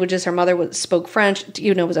bunch of languages. Her mother spoke French,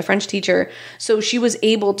 was a French teacher. So she was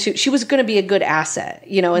she was going to be a good asset,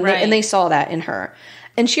 and they saw that in her.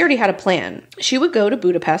 And she already had a plan. She would go to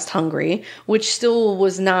Budapest, Hungary, which still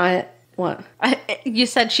was not... What? You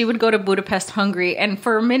said she would go to Budapest, Hungary, and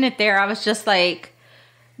for a minute there, I was just like,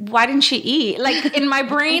 why didn't she eat? Like, in my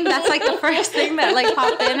brain, that's like the first thing that like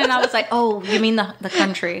popped in, and I was like, oh, you mean the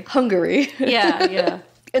country. Hungary. Yeah.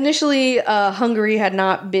 Initially, Hungary had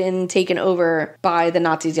not been taken over by the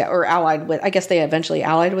Nazis yet, or allied with. I guess they eventually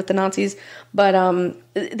allied with the Nazis, but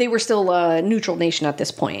they were still a neutral nation at this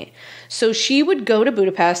point. So she would go to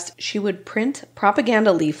Budapest, she would print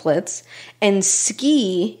propaganda leaflets and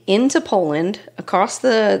ski into Poland across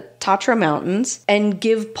the Tatra Mountains and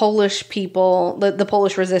give Polish people, the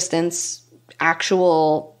Polish resistance,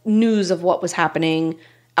 actual news of what was happening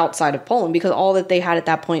outside of Poland, because all that they had at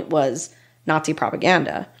that point was Nazi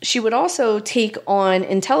propaganda. She would also take on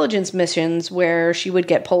intelligence missions where she would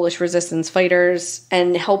get Polish resistance fighters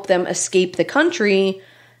and help them escape the country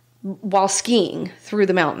while skiing through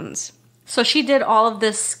the mountains. So she did all of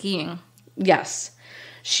this skiing? Yes.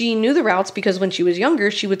 She knew the routes because when she was younger,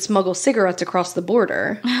 she would smuggle cigarettes across the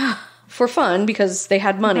border. For fun, because they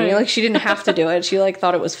had money. Right. Like, she didn't have to do it. She, like,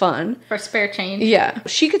 thought it was fun. For spare change. Yeah.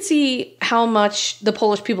 She could see how much the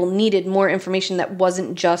Polish people needed more information that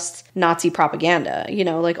wasn't just Nazi propaganda.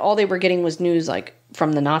 Like, all they were getting was news, like,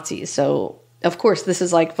 from the Nazis. So, of course, this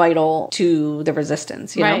is, like, vital to the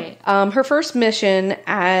resistance, you know? Her first mission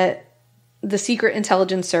at the Secret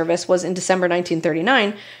Intelligence Service was in December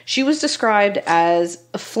 1939. She was described as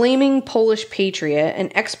a flaming Polish patriot,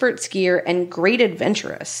 an expert skier, and great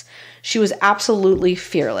adventuress. She was absolutely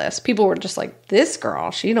fearless. People were just like, this girl,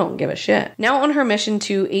 she don't give a shit. Now on her mission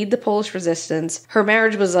to aid the Polish resistance, her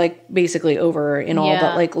marriage was like basically over in all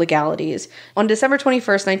but like legalities. On December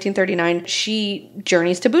 21st, 1939, she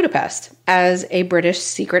journeys to Budapest as a British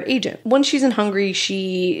secret agent. When she's in Hungary,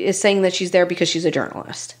 she is saying that she's there because she's a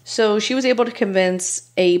journalist. So she was able to convince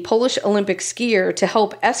a Polish Olympic skier to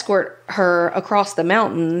help escort her across the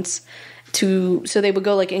mountains so they would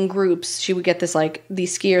go like in groups. She would get these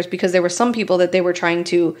skiers because there were some people that they were trying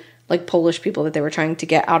to, like Polish people that they were trying to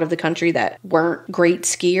get out of the country that weren't great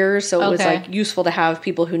skiers. So it was like useful to have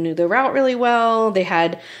people who knew the route really well. They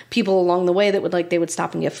had people along the way that would they would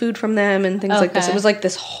stop and get food from them and things like this. It was like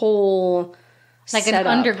this whole like setup. An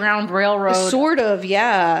underground railroad. Sort of,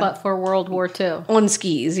 yeah. But for World War II. On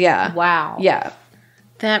skis, yeah. Wow. Yeah.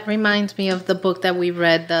 That reminds me of the book that we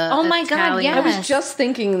read. Oh my God, yes. I was just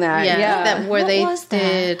thinking that. Yeah. Where they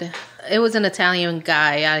did. It was an Italian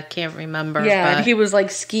guy. I can't remember. Yeah, and he was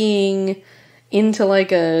like skiing into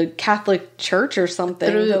like a Catholic church or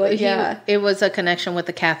something. It was a connection with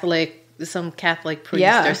some Catholic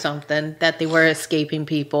priest or something, that they were escaping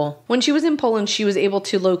people. When she was in Poland, she was able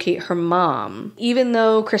to locate her mom. Even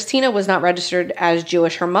though Krystyna was not registered as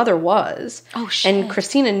Jewish, her mother was. Oh, shit. And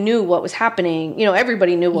Krystyna knew what was happening.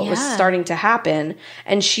 Everybody knew what was starting to happen.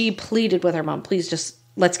 And she pleaded with her mom, please just,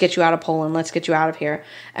 let's get you out of Poland. Let's get you out of here.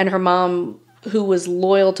 And her mom, who was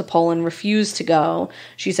loyal to Poland, refused to go.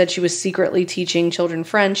 She said she was secretly teaching children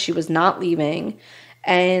French. She was not leaving.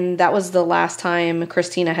 And that was the last time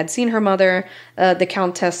Krystyna had seen her mother. The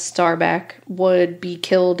Countess Skarbek would be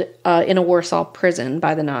killed in a Warsaw prison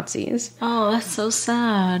by the Nazis. Oh, that's so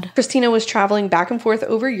sad. Krystyna was traveling back and forth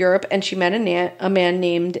over Europe, and she met a man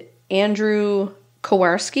named Andrew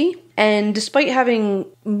Kowarski. And despite having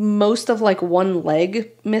most of like one leg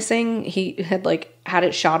missing, he had like had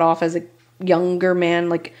it shot off as a younger man,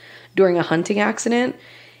 like during a hunting accident.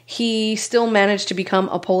 He still managed to become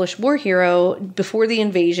a Polish war hero before the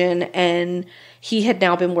invasion, and he had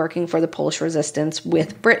now been working for the Polish resistance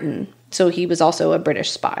with Britain. So he was also a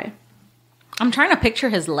British spy. I'm trying to picture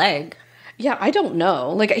his leg. Yeah, I don't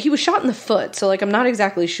know. Like, he was shot in the foot, so like I'm not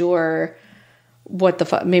exactly sure what the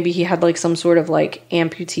fuck. Maybe he had like some sort of like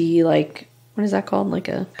amputee, like, what is that called? Like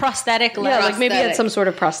a prosthetic leg. Yeah, like maybe he had some sort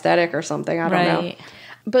of prosthetic or something. I don't know.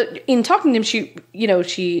 But in talking to him,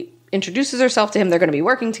 she introduces herself to him. They're going to be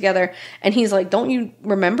working together. And he's like, don't you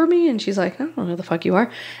remember me? And she's like, I don't know who the fuck you are.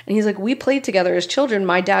 And he's like, we played together as children.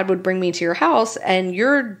 My dad would bring me to your house, and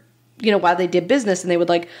while they did business, and they would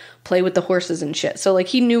like play with the horses and shit. So like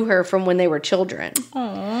he knew her from when they were children.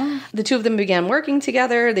 Aww. The two of them began working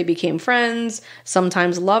together. They became friends,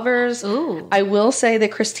 sometimes lovers. Ooh. I will say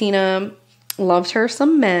that Krystyna loved her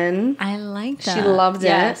some men. I like that. She loved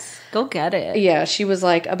it. Go get it. Yeah, she was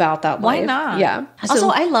like about that life. Why not? Yeah. Also,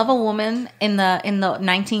 I love a woman in the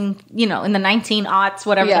 19-aughts,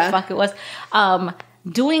 whatever the fuck it was,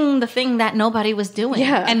 doing the thing that nobody was doing.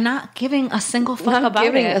 Yeah. And not giving a single fuck about it.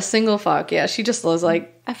 Not giving a single fuck. Yeah, she just was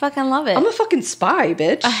like, I fucking love it. I'm a fucking spy,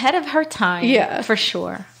 bitch. Ahead of her time. Yeah. For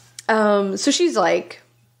sure. So she's like,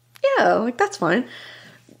 yeah, like that's fine.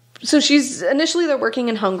 So initially they're working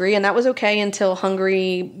in Hungary, and that was okay until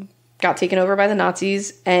Hungary got taken over by the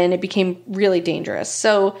Nazis, and it became really dangerous.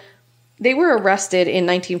 So they were arrested in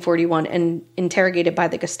 1941 and interrogated by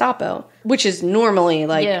the Gestapo, which is normally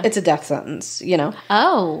like, it's a death sentence, you know?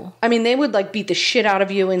 Oh. I mean, they would like beat the shit out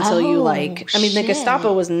of you until you like, I mean, the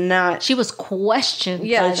Gestapo was not. She was questioned.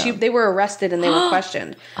 Yeah, they were arrested and they were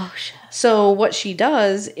questioned. Oh, shit. So what she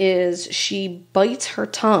does is she bites her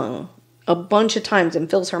tongue a bunch of times and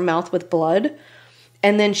fills her mouth with blood.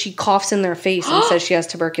 And then she coughs in their face and says she has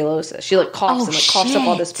tuberculosis. She like coughs and like coughs up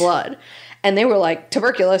all this blood. And they were like,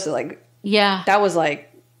 tuberculosis, like, yeah, that was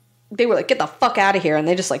like, they were like, get the fuck out of here. And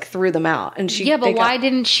they just like threw them out. And but why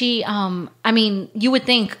didn't she, I mean, you would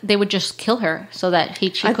think they would just kill her so that she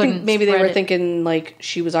couldn't. I think maybe they were thinking like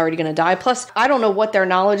she was already going to die. Plus, I don't know what their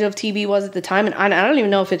knowledge of TB was at the time. And I don't even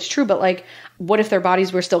know if it's true, but like, what if their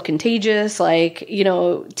bodies were still contagious? Like,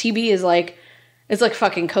 TB is like, it's like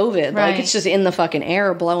fucking COVID. Right. Like, it's just in the fucking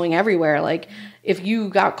air blowing everywhere. Like, if you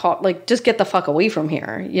got caught, like, just get the fuck away from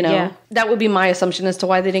here, Yeah. That would be my assumption as to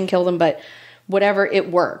why they didn't kill them, but whatever,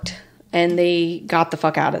 it worked. And they got the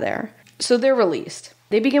fuck out of there. So they're released.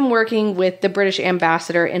 They begin working with the British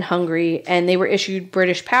ambassador in Hungary, and they were issued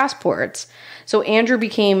British passports. So Andrew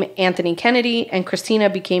became Anthony Kennedy, and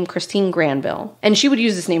Krystyna became Christine Granville. And she would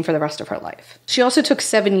use this name for the rest of her life. She also took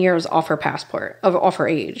 7 years off her passport, off her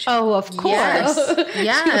age. Oh, of course.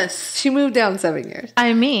 Yes. She moved down 7 years.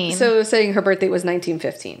 I mean. So saying her birthday was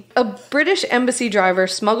 1915. A British embassy driver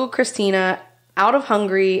smuggled Krystyna out of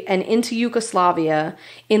Hungary and into Yugoslavia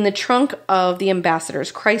in the trunk of the ambassador's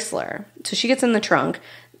Chrysler. So she gets in the trunk.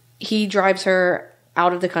 He drives her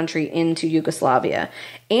out of the country into Yugoslavia.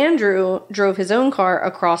 Andrew drove his own car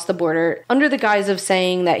across the border under the guise of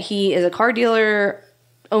saying that he is a car dealer,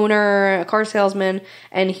 owner, a car salesman,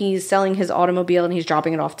 and he's selling his automobile and he's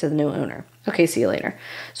dropping it off to the new owner. Okay, see you later.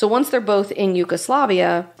 So once they're both in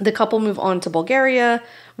Yugoslavia, the couple move on to Bulgaria,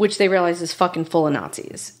 which they realize is fucking full of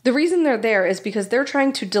Nazis. The reason they're there is because they're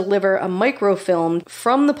trying to deliver a microfilm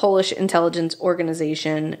from the Polish intelligence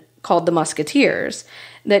organization called the Musketeers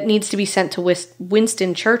that needs to be sent to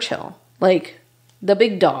Winston Churchill, like the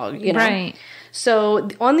big dog, Right. So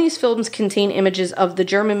on these films contain images of the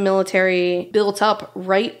German military built up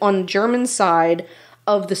right on German side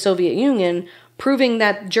of the Soviet Union, proving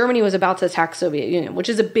that Germany was about to attack the Soviet Union, which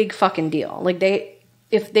is a big fucking deal. Like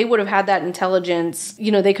if they would have had that intelligence,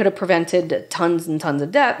 they could have prevented tons and tons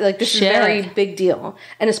of death. Like, this is a very big deal.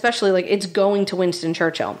 And especially, like, it's going to Winston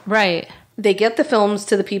Churchill. Right. They get the films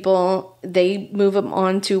to the people. They move them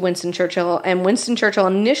on to Winston Churchill. And Winston Churchill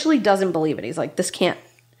initially doesn't believe it. He's like,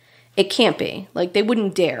 it can't be. Like, they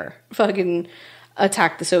wouldn't dare fucking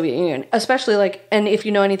attack the Soviet Union. Especially, like, and if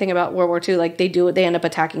you know anything about World War II, like, they end up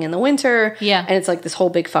attacking in the winter. Yeah. And it's like this whole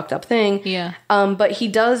big fucked up thing. Yeah. But he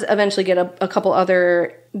does eventually get a couple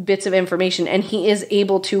other bits of information, and he is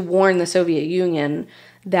able to warn the Soviet Union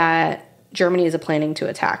that Germany is planning to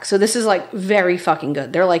attack. So this is, like, very fucking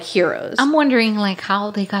good. They're, like, heroes. I'm wondering, like,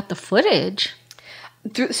 how they got the footage.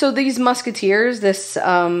 So these musketeers, this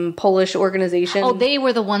Polish organization. Oh, they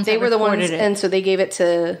were the ones. They that were the ones, it. and so they gave it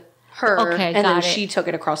to her, Okay, and then got it. she took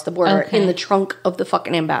it across the border in the trunk of the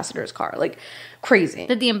fucking ambassador's car, like crazy.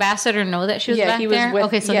 Did the ambassador know that she was back he was there? with.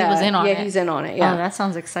 Okay, so he was in on it. Yeah, he's in on it. Yeah, Oh, that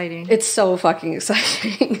sounds exciting. it's so fucking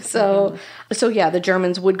exciting. So yeah, the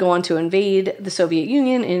Germans would go on to invade the Soviet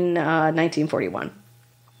Union in 1941.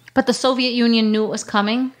 But the Soviet Union knew it was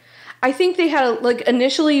coming. I think they had, like,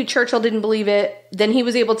 initially Churchill didn't believe it. Then he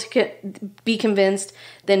was able to be convinced.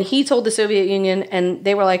 Then he told the Soviet Union, and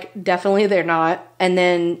they were like, definitely they're not. And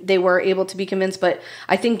then they were able to be convinced. But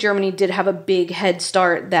I think Germany did have a big head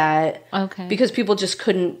start because people just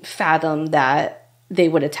couldn't fathom that they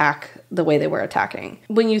would attack the way they were attacking.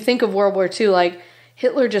 When you think of World War II, like,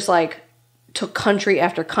 Hitler just, like, took country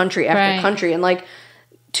after country after country. And, like,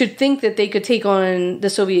 to think that they could take on the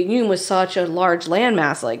Soviet Union with such a large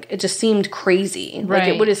landmass, like, it just seemed crazy. Like,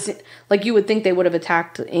 it would have, like, you would think they would have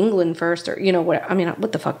attacked England first, or, you know, what, I mean,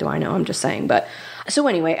 what the fuck do I know? I'm just saying. But, so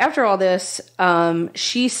anyway, after all this,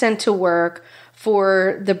 she's sent to work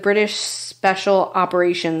for the British Special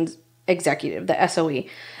Operations Executive, the SOE.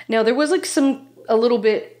 Now, there was, like, a little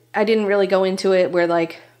bit, I didn't really go into it, where,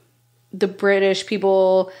 like, the British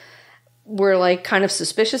people were, like, kind of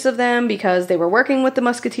suspicious of them because they were working with the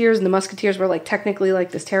Musketeers, and the Musketeers were, like, technically,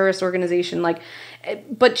 like, this terrorist organization, like,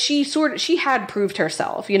 but she had proved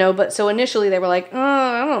herself, you know. But so initially they were like, oh,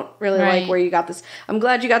 I don't really like where you got this. I'm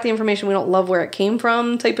glad you got the information. We don't love where it came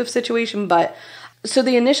from type of situation. But so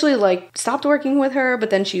they initially, like, stopped working with her,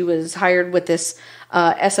 but then she was hired with this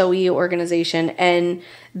SOE organization, and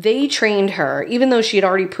they trained her. Even though she had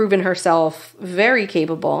already proven herself very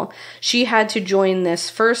capable, she had to join this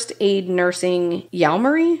first aid nursing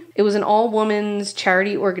Yalmari. It was an all-women's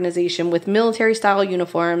charity organization with military-style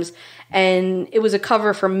uniforms, and it was a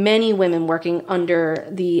cover for many women working under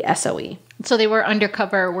the SOE. So they were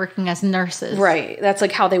undercover working as nurses. Right. That's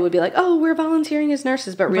like how they would be like, oh, we're volunteering as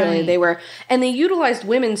nurses. But really they were. And they utilized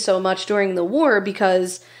women so much during the war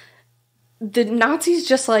because the Nazis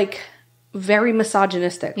just, like, very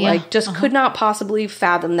misogynistic. Yeah. Like, just could not possibly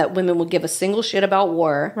fathom that women would give a single shit about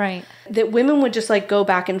war. Right. That women would just, like, go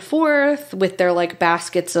back and forth with their, like,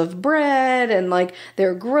 baskets of bread and, like,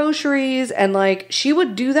 their groceries. And, like, she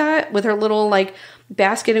would do that with her little, like,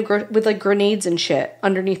 basket of with, like, grenades and shit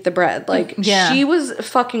underneath the bread. Like, she was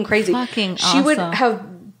fucking crazy. Fucking she would have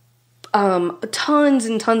tons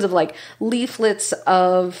and tons of, like, leaflets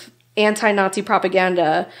of anti-Nazi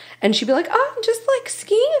propaganda, and she'd be like, oh, I'm just, like,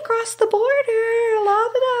 skiing across the border, la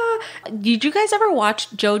da da. Did you guys ever watch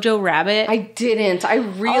Jojo Rabbit? I didn't. I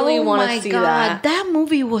really want to see that. That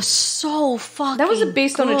movie was so fucking That was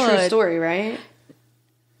based on a true story, right?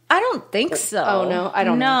 I don't think so. Oh no, I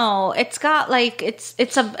don't know. No, it's got, like, it's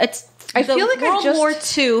I feel like World War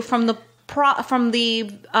II from the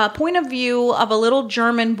point of view of a little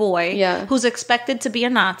German boy who's expected to be a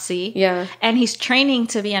Nazi. Yeah. And he's training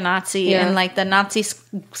to be a Nazi in, like, the Nazi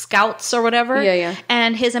scouts or whatever. Yeah, yeah.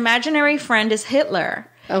 And his imaginary friend is Hitler.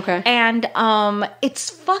 Okay. And it's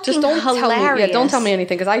fucking hilarious. Tell me, don't tell me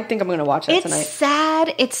anything, because I think I'm going to watch that tonight. It's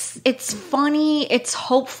sad. It's funny. It's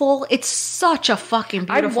hopeful. It's such a fucking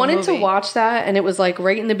beautiful movie. I wanted to watch that, and it was, like,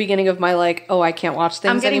 right in the beginning of my, like, oh, I can't watch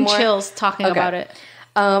things anymore. I'm getting chills talking about it.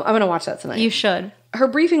 I'm going to watch that tonight. You should. Her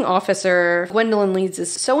briefing officer, Gwendolyn Leeds,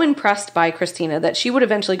 is so impressed by Krystyna that she would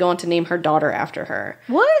eventually go on to name her daughter after her.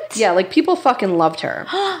 What? Yeah, like, people fucking loved her.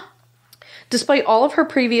 Despite all of her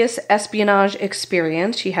previous espionage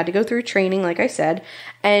experience, she had to go through training, like I said,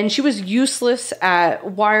 and she was useless at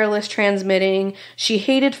wireless transmitting. She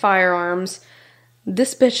hated firearms.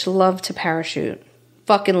 This bitch loved to parachute.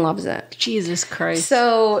 Fucking loves it. Jesus Christ.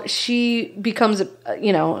 So she becomes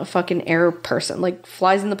a fucking air person, like,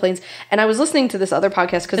 flies in the planes. And I was listening to this other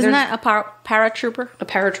podcast because isn't that a paratrooper? A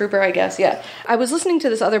paratrooper, I guess. Yeah. I was listening to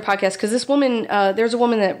this other podcast because this woman, there's a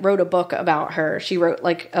woman that wrote a book about her. She wrote,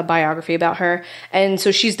 like, a biography about her, and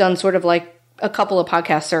so she's done sort of, like, a couple of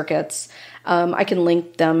podcast circuits. I can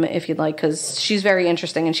link them if you'd like, because she's very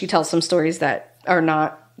interesting, and she tells some stories that are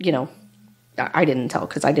not, I didn't tell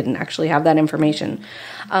because I didn't actually have that information.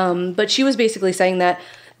 But she was basically saying that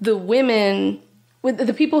the women,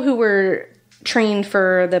 the people who were trained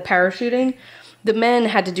for the parachuting, the men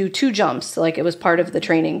had to do 2 jumps. Like, it was part of the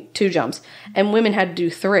training, 2 jumps. And women had to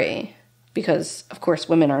do 3 because, of course,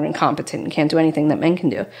 women are incompetent and can't do anything that men can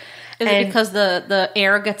do. Is it because the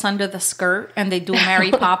air gets under the skirt and they do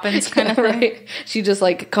Mary Poppins kind of thing? Right. She just,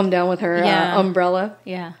 like, come down with her umbrella.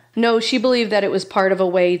 Yeah. No, she believed that it was part of a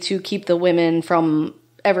way to keep the women from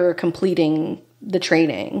ever completing the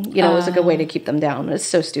training. You know, it was a good way to keep them down. It's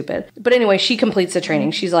so stupid. But anyway, she completes the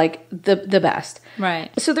training. She's like the best. Right.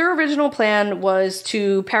 So their original plan was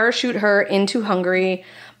to parachute her into Hungary,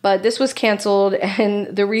 but this was canceled, and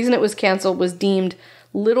the reason it was canceled was deemed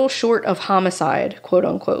little short of homicide, quote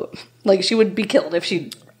unquote. Like, she would be killed if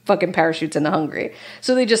she fucking parachutes into Hungary.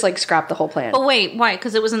 So they just, like, scrapped the whole plan. But wait, why?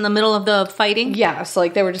 Because it was in the middle of the fighting? Yes,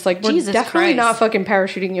 like, they were just like, we're Jesus definitely Christ. not fucking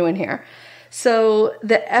parachuting you in here. So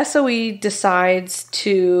the SOE decides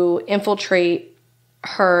to infiltrate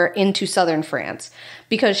her into southern France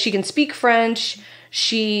because she can speak French.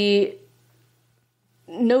 She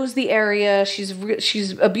knows the area.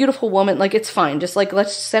 She's a beautiful woman. Like, it's fine. Just, like,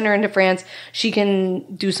 let's send her into France. She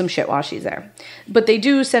can do some shit while she's there. But they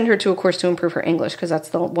do send her to a course to improve her English because that's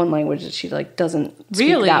the one language that she, like, doesn't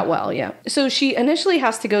speak that well. Yeah. So she initially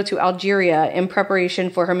has to go to Algeria in preparation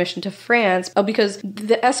for her mission to France because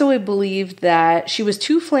the SOE believed that she was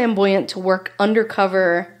too flamboyant to work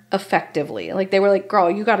undercover effectively. Like, they were like,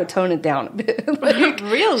 girl, you got to tone it down a bit. Like,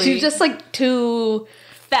 really? She's just, like, too...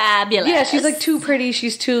 Fabulous. Yeah, she's like too pretty.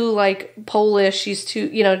 She's too like Polish. She's too,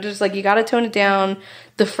 you know, just like you got to tone it down.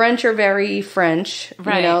 The French are very French,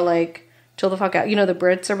 right? You know, like chill the fuck out. You know, the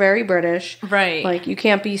Brits are very British, right? Like you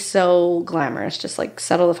can't be so glamorous. Just like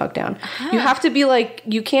settle the fuck down. You have to be like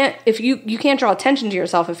you can't if you can't draw attention to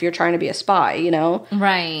yourself if you're trying to be a spy, you know,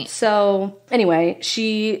 right? So anyway,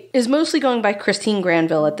 she is mostly going by Christine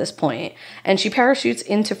Granville at this point, and she parachutes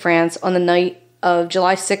into France on the night of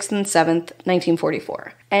July 6th and 7th,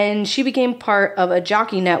 1944. And she became part of a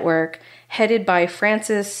jockey network headed by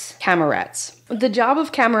Francis Cameretz. The job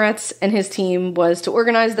of Cameretz and his team was to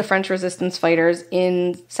organize the French resistance fighters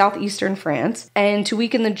in southeastern France and to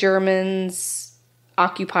weaken the Germans'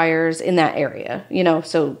 occupiers in that area. You know,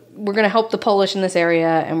 so we're going to help the Polish in this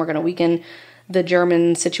area and we're going to weaken the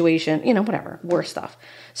German situation, you know, whatever, war stuff.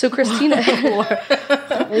 So Christina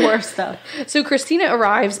war stuff. So Christina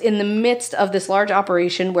arrives in the midst of this large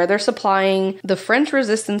operation where they're supplying the French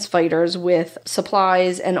resistance fighters with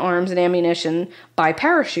supplies and arms and ammunition by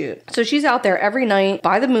parachute. So she's out there every night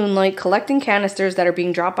by the moonlight collecting canisters that are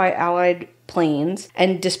being dropped by Allied planes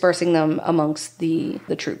and dispersing them amongst the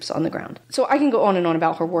troops on the ground. So I can go on and on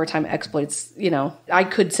about her wartime exploits. You know, I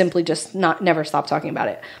could simply just never stop talking about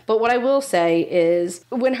it. But what I will say is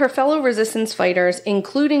when her fellow resistance fighters,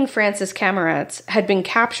 including Francis Cameretz, had been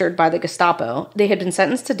captured by the Gestapo, they had been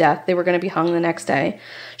sentenced to death. They were going to be hung the next day.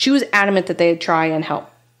 She was adamant that they'd try and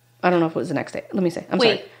help. I don't know if it was the next day. Let me say. I'm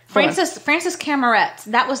sorry. Francis Cameretz.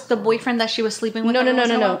 That was the boyfriend that she was sleeping with?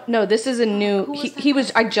 No. This is a new... He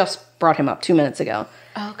was... I just brought him up 2 minutes ago.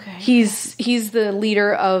 Okay. He's the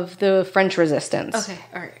leader of the French resistance. Okay,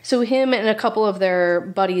 all right. So him and a couple of their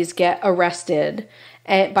buddies get arrested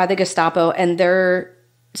by the Gestapo and they're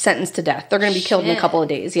sentenced to death. They're going to be killed in a couple of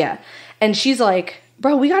days, yeah. And she's like,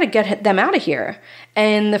 bro, we got to get them out of here.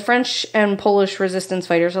 And the French and Polish resistance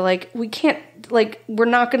fighters are like, we can't... Like, we're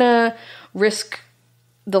not going to risk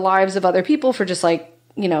the lives of other people for just like,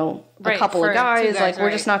 you know, a couple of guys. Like,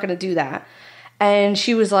 we're just not going to do that. And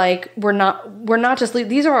she was like, we're not just,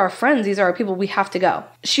 these are our friends. These are our people. We have to go.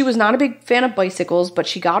 She was not a big fan of bicycles, but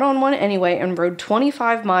she got on one anyway and rode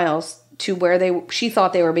 25 miles to where she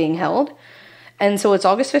thought they were being held. And so it's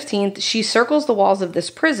August 15th. She circles the walls of this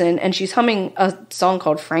prison and she's humming a song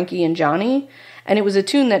called Frankie and Johnny. And it was a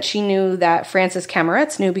tune that she knew that Francis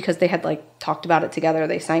Cameretz knew because they had like talked about it together.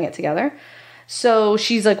 They sang it together. So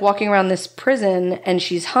she's like walking around this prison and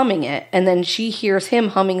she's humming it. And then she hears him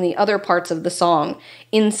humming the other parts of the song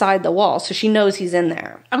inside the wall. So she knows he's in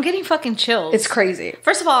there. I'm getting fucking chills. It's crazy.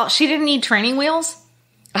 First of all, she didn't need training wheels.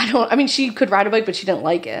 I mean, she could ride a bike, but she didn't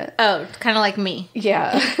like it. Oh, kind of like me.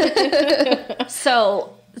 Yeah.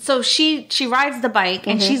 So she rides the bike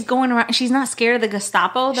and she's going around. She's not scared of the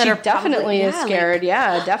Gestapo. She definitely is scared.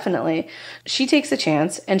 Yeah, definitely. She takes a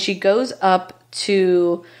chance and she goes up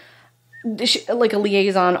to like a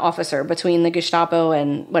liaison officer between the Gestapo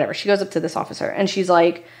and whatever. She goes up to this officer and she's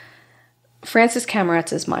like, Francis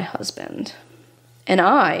Cameretz is my husband. And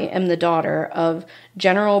I am the daughter of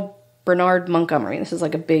General Bernard Montgomery. This is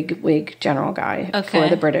like a big wig general guy for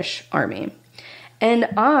the British Army. And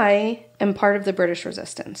I am part of the British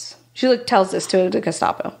resistance. She like tells this to the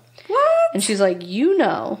Gestapo. What? And she's like, you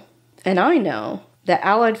know, and I know that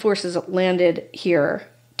Allied forces landed here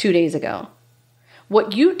 2 days ago.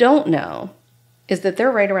 What you don't know is that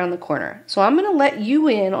they're right around the corner. So I'm going to let you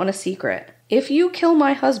in on a secret. If you kill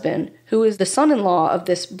my husband, who is the son-in-law of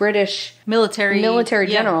this British military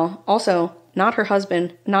general, also not her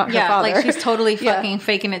husband, not her father. Yeah, like she's totally fucking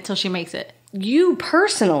faking it till she makes it. You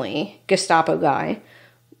personally, Gestapo guy,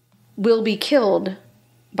 will be killed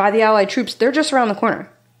by the Allied troops. They're just around the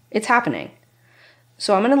corner. It's happening.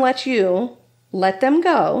 So I'm going to let you let them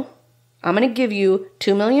go. I'm going to give you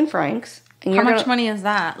 2 million francs. And How much money is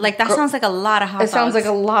that? Like, that sounds like a lot of hot dogs. It sounds like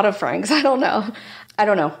a lot of francs. I don't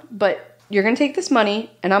know. But you're going to take this money,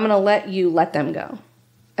 and I'm going to let you let them go.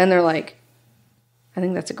 And they're like, I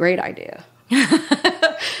think that's a great idea.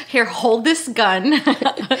 Here, hold this gun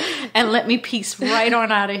and let me piece right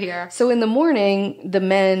on out of here. So in the morning, the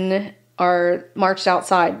men are marched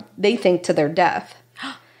outside, they think, to their death.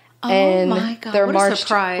 Oh my God, they're what marched a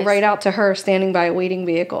surprise. right out to her standing by a waiting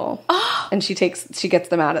vehicle. And she gets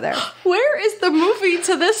them out of there. Where is the movie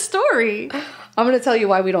to this story? I'm going to tell you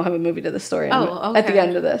why we don't have a movie to this story at the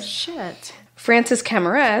end of this. Shit. Francis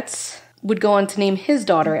Cameretz would go on to name his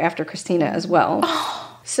daughter after Krystyna as well.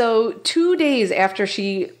 So 2 days after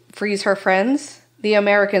she frees her friends, the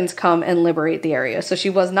Americans come and liberate the area. So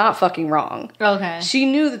she was not fucking wrong. Okay. She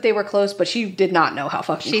knew that they were close, but she did not know how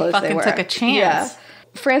fucking close they were. She fucking took a chance. Yeah.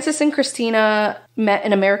 Francis and Krystyna met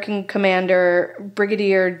an American commander,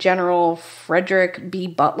 Brigadier General Frederick B.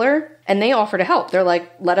 Butler, and they offer to help. They're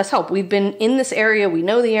like, let us help. We've been in this area. We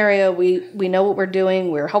know the area. We know what we're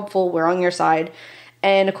doing. We're helpful. We're on your side.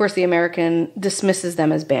 And, of course, the American dismisses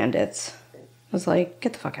them as bandits. I was like,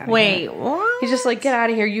 get the fuck out of here. Wait, what? He's just like, get out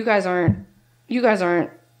of here. You guys aren't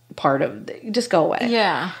part of it. Just go away.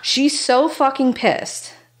 Yeah. She's so fucking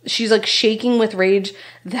pissed. She's like shaking with rage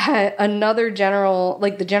that another general,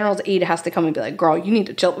 like the general's aide, has to come and be like, girl, you need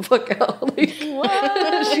to chill the fuck out. Like,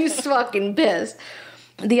 what? She's fucking pissed.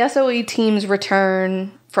 The SOE teams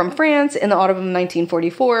return from France in the autumn of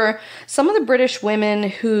 1944. Some of the British women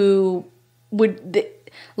who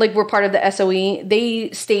were part of the SOE, they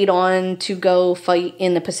stayed on to go fight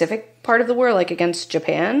in the Pacific part of the war, like against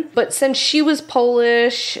Japan. But since she was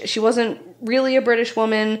Polish, she wasn't really a British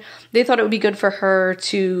woman, they thought it would be good for her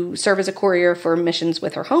to serve as a courier for missions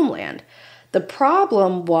with her homeland. The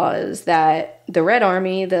problem was that the Red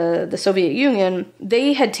Army, the Soviet Union,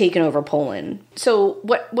 they had taken over Poland. So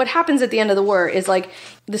what happens at the end of the war is like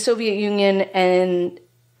the Soviet Union and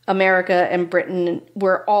America and Britain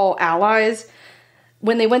were all allies.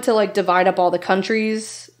 When they went to like divide up all the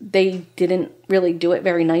countries, they didn't really do it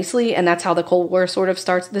very nicely, and that's how the Cold War sort of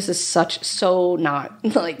starts. This is so not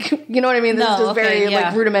like, you know what I mean? This is just very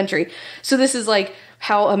like rudimentary. So this is like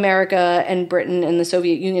how America and Britain and the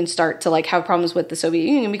Soviet Union start to like have problems with the Soviet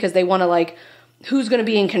Union because they want to like, who's going to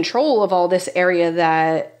be in control of all this area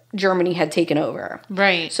that Germany had taken over?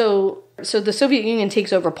 Right. So the Soviet Union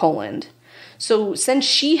takes over Poland. So since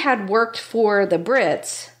she had worked for the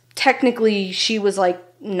Brits, technically she was like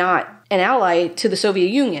not an ally to the Soviet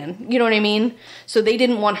Union. You know what I mean? So they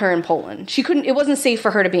didn't want her in Poland. It wasn't safe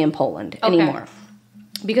for her to be in Poland anymore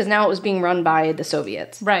because now it was being run by the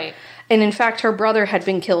Soviets. Right. And in fact, her brother had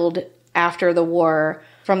been killed after the war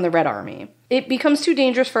from the Red Army. It becomes too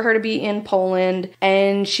dangerous for her to be in Poland,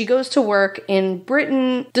 and she goes to work in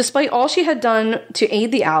Britain, despite all she had done to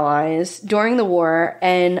aid the Allies during the war,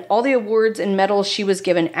 and all the awards and medals she was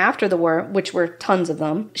given after the war, which were tons of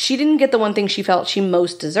them. She didn't get the one thing she felt she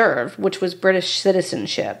most deserved, which was British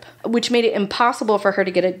citizenship, which made it impossible for her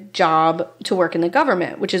to get a job to work in the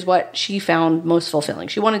government, which is what she found most fulfilling.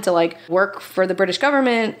 She wanted to like work for the British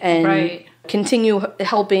government and continue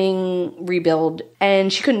helping rebuild,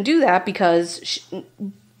 and she couldn't do that because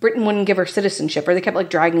Britain wouldn't give her citizenship, or they kept like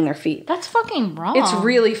dragging their feet. That's fucking wrong. It's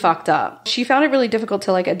really fucked up. She found it really difficult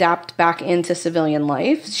to like adapt back into civilian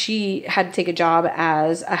life. She had to take a job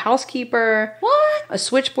as a housekeeper, a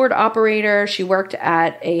switchboard operator. She worked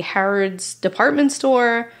at a Harrods department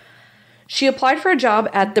store. She applied for a job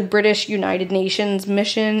at the British United Nations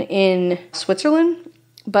mission in Switzerland,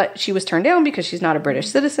 but she was turned down because she's not a British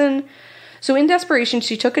citizen. So in desperation,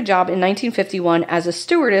 she took a job in 1951 as a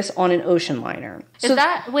stewardess on an ocean liner. Is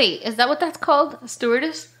that what that's called? A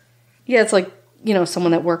stewardess? Yeah, it's like, you know,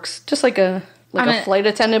 someone that works just like a flight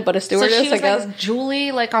attendant, but a stewardess, so she was I guess. Like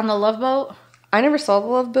Julie, like on the Love Boat? I never saw the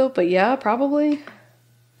Love Boat, but yeah, probably.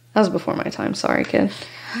 That was before my time. Sorry, kid.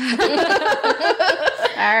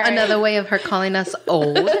 Another way of her calling us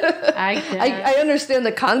old. I understand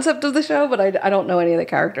the concept of the show, but I don't know any of the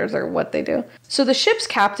characters or what they do. So the ship's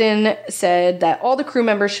captain said that all the crew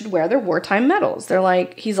members should wear their wartime medals.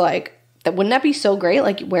 He's like, wouldn't that be so great?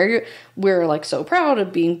 Like, we're like so proud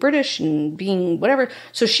of being British and being whatever.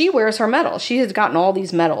 So she wears her medal. She has gotten all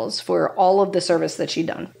these medals for all of the service that she'd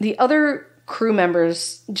done. The other crew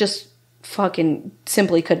members just fucking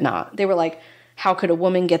simply could not. They were like, how could a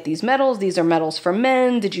woman get these medals? These are medals for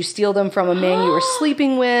men. Did you steal them from a man you were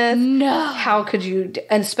sleeping with? No. How could you?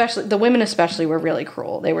 And especially, the women especially were really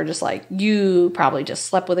cruel. They were just like, you probably just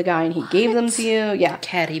slept with a guy and he gave them to you. Yeah.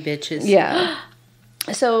 Catty bitches. Yeah.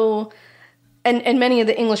 So And many of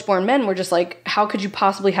the English-born men were just like, how could you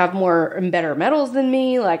possibly have more and better medals than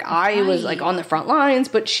me? Like, I was, like, on the front lines,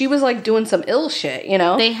 but she was, like, doing some ill shit, you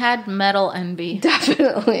know? They had medal envy.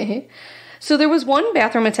 Definitely. So there was one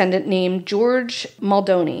bathroom attendant named George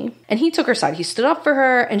Maldoni, and he took her side. He stood up for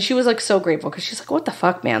her, and she was, like, so grateful, because she's like, what the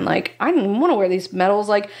fuck, man? Like, I didn't want to wear these medals.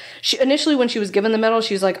 Like, initially when she was given the medal,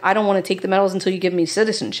 she was like, I don't want to take the medals until you give me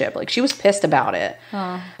citizenship. Like, she was pissed about it.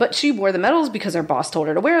 But she wore the medals because her boss told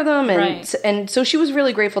her to wear them, and so she was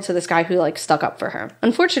really grateful to this guy who, like, stuck up for her.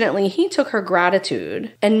 Unfortunately, he took her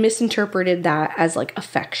gratitude and misinterpreted that as, like,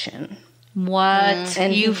 affection. What?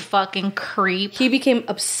 And you fucking creep. He became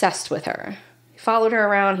obsessed with her. He followed her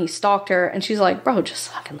around. He stalked her. And she's like, bro, just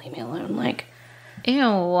fucking leave me alone. Like, ew.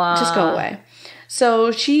 Just go away.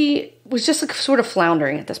 So she was just like sort of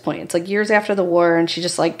floundering at this point. It's like years after the war. And she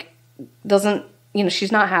just like doesn't, you know,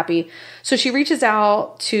 she's not happy. So she reaches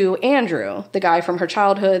out to Andrew, the guy from her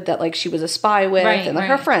childhood that like she was a spy with, and like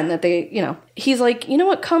her friend that they, you know, he's like, you know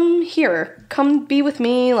what, come here, come be with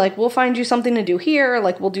me. Like, we'll find you something to do here.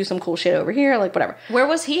 Like, we'll do some cool shit over here. Like, whatever. Where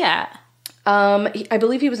was he at? I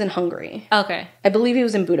believe he was in Hungary. Okay. I believe he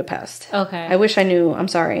was in Budapest. Okay. I wish I knew. I'm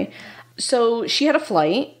sorry. So she had a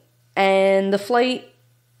flight, and the flight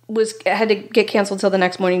had to get canceled till the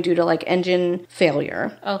next morning due to like engine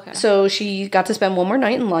failure. Okay. So she got to spend one more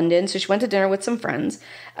night in London. So she went to dinner with some friends.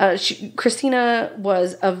 Krystyna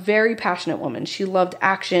was a very passionate woman. She loved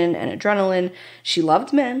action and adrenaline. She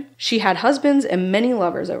loved men. She had husbands and many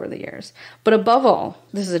lovers over the years. But above all,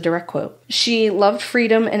 this is a direct quote, she loved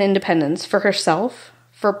freedom and independence for herself,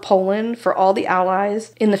 for Poland, for all the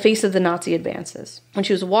allies, in the face of the Nazi advances. When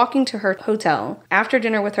she was walking to her hotel after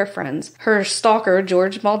dinner with her friends, her stalker,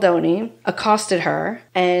 George Maldoni, accosted her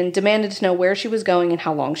and demanded to know where she was going and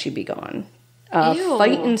how long she'd be gone. A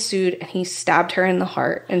fight ensued, and he stabbed her in the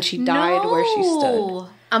heart, and she died where she stood.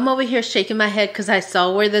 I'm over here shaking my head because I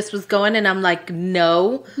saw where this was going, and I'm like,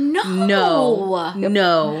 no. How do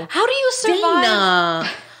you survive? Dana.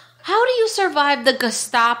 How do you survive the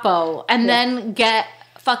Gestapo and then get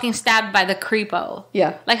fucking stabbed by the creepo?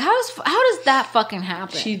 Yeah. Like, how does that fucking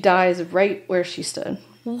happen? She dies right where she stood.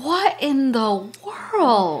 What in the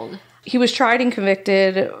world? He was tried and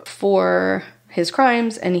convicted for his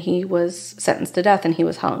crimes, and he was sentenced to death, and he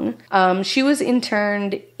was hung. She was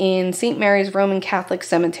interned in St. Mary's Roman Catholic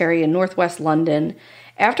Cemetery in northwest London.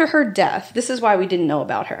 After her death, this is why we didn't know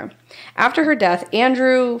about her. After her death,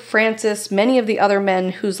 Andrew, Francis, many of the other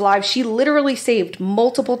men whose lives she literally saved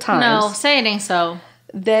multiple times. No, say it ain't so.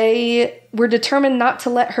 They were determined not to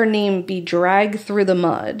let her name be dragged through the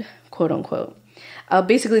mud, quote unquote.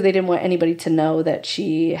 Basically, they didn't want anybody to know that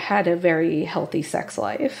she had a very healthy sex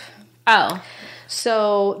life. Oh.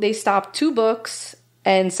 So they stopped 2 books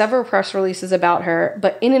and several press releases about her,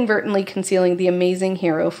 but inadvertently concealing the amazing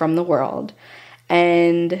hero from the world.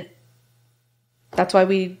 And that's why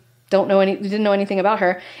we didn't know anything about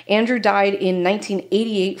her. Andrew died in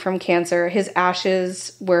 1988 from cancer. His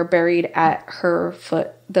ashes were buried at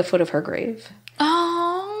the foot of her grave.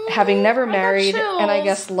 Oh. Having never married, and I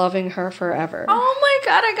guess loving her forever. Oh my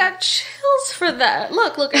God, I got chills for that.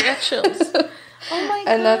 Look, I got chills. Oh my God.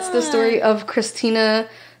 And that's the story of Krystyna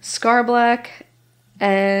Skarbek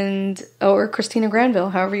or Christine Granville,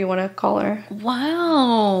 however you want to call her.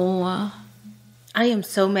 Wow. I am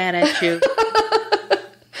so mad at you.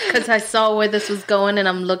 Because I saw where this was going, and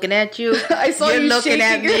I'm looking at you. I saw you looking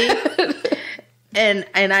at me.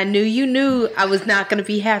 And I knew you knew I was not going to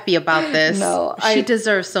be happy about this. No. She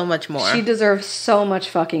deserves so much more. She deserves so much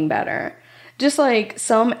fucking better. Just like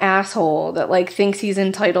some asshole that like thinks he's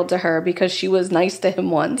entitled to her because she was nice to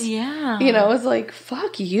him once. Yeah. You know, it's like,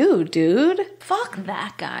 fuck you, dude. Fuck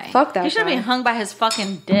that guy. Fuck that guy. He should be hung by his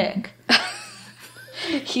fucking dick.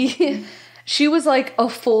 She was like a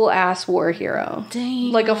full-ass war hero.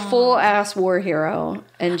 Damn. Like a full-ass war hero.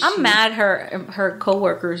 And I'm mad her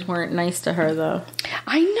coworkers weren't nice to her, though.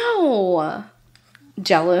 I know.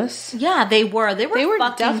 Jealous. Yeah, they were. They were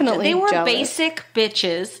fucking, definitely They were jealous. basic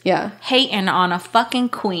bitches. Yeah. Hating on a fucking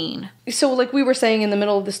queen. So, like we were saying in the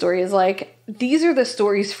middle of the story is like, these are the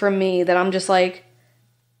stories from me that I'm just like,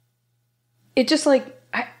 it just like,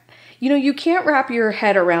 you can't wrap your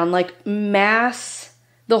head around like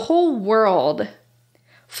the whole world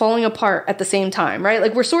falling apart at the same time, right?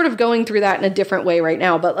 Like, we're sort of going through that in a different way right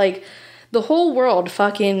now, but like, the whole world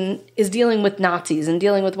fucking is dealing with Nazis and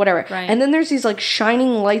dealing with whatever. Right. And then there's these like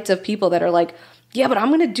shining lights of people that are like, yeah, but I'm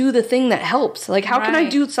going to do the thing that helps. Like, how can I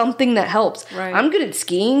do something that helps? Right. I'm good at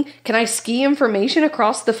skiing. Can I ski information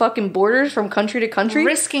across the fucking borders from country to country?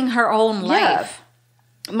 Risking her own life.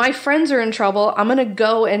 my friends are in trouble. I'm going to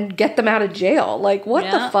go and get them out of jail. Like, what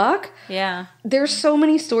the fuck? Yeah. There's so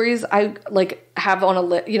many stories I, like, have on a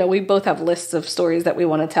list. You know, we both have lists of stories that we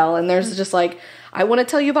want to tell. And there's just, like, I want to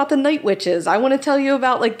tell you about the night witches. I want to tell you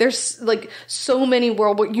about, like, there's, like, so many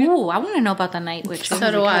World War... Ooh, I want to know about the night witches.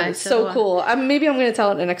 So do I. So cool. Maybe I'm going to tell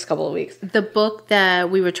it in the next couple of weeks. The book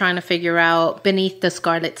that we were trying to figure out, Beneath the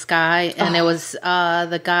Scarlet Sky, and it was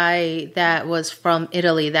the guy that was from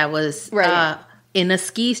Italy that was... in a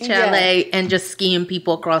ski chalet and just skiing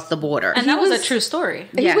people across the border. And that was a true story.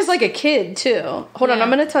 He was like a kid, too. Hold on, I'm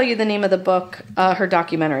going to tell you the name of the book, her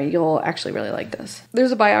documentary. You'll actually really like this.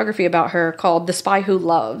 There's a biography about her called The Spy Who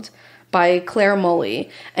Loved by Claire Mully.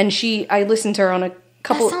 And I listened to her on a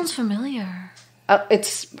couple... That sounds familiar.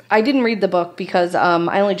 I didn't read the book because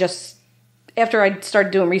I only just... After I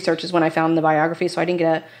started doing research is when I found the biography, so I didn't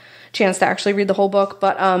get a chance to actually read the whole book.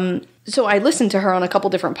 But... So I listened to her on a couple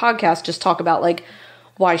different podcasts just talk about, like,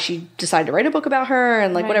 why she decided to write a book about her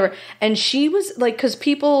and, like, whatever. And she was, like, because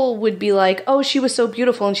people would be like, oh, she was so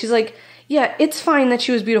beautiful. And she's like, yeah, it's fine that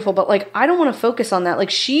she was beautiful, but, like, I don't want to focus on that. Like,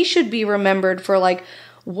 she should be remembered for, like,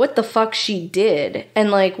 what the fuck she did and,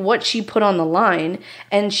 like, what she put on the line.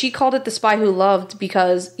 And she called it The Spy Who Loved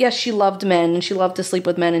because, yes, she loved men and she loved to sleep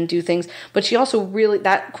with men and do things. But she also really,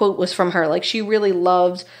 that quote was from her. Like, she really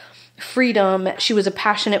loved freedom. She was a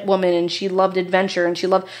passionate woman and she loved adventure and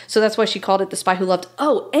so that's why she called it The Spy Who Loved.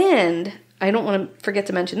 Oh, and I don't want to forget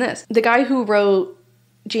to mention this. The guy who wrote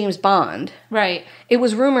James Bond. Right. It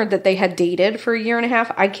was rumored that they had dated for a year and a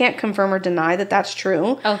half. I can't confirm or deny that that's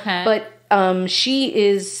true. Okay. But she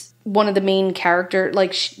is one of the main character,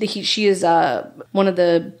 like she is one of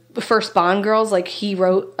the first Bond girls. Like he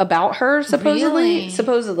wrote about her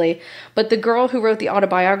supposedly. But the girl who wrote the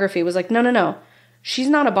autobiography was like, no.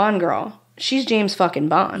 She's not a Bond girl. She's James fucking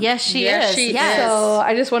Bond. Yes, she is. So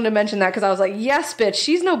I just wanted to mention that because I was like, yes, bitch,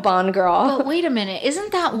 she's no Bond girl. But wait a minute.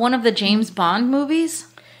 Isn't that one of the James Bond movies?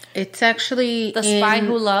 It's actually The Spy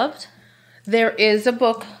Who Loved? There is a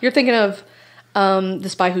book. You're thinking of The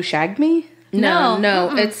Spy Who Shagged Me?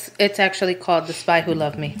 No. It's actually called The Spy Who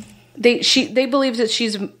Loved Me. They believe that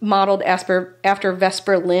she's modeled after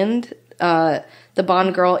Vesper Lind, the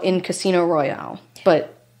Bond girl in Casino Royale.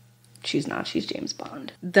 But... she's not. She's James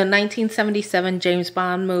Bond. The 1977 James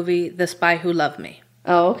Bond movie, The Spy Who Loved Me.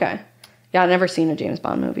 Oh, okay. Yeah, I've never seen a James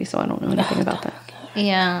Bond movie, so I don't know anything about that.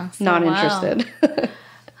 Yeah. Not interested.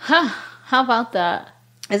 How about that?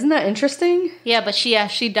 Isn't that interesting? Yeah, but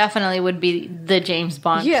she definitely would be the James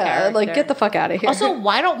Bond character. Like, get the fuck out of here. Also,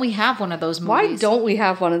 why don't we have one of those movies? Why don't we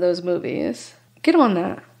have one of those movies? Get on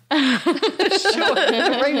that. Sure.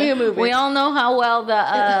 Bring me a movie. We all know how well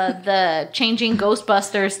the changing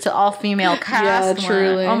Ghostbusters to all-female cast went.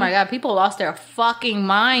 Truly. Oh my god, people lost their fucking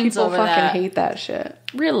minds over that. People fucking hate that shit.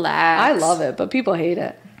 Relax. I love it, but people hate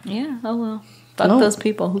it. Yeah, oh well. Fuck those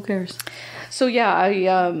people, who cares? So yeah,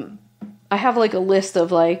 I have like a list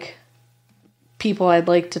of like people I'd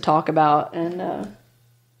like to talk about and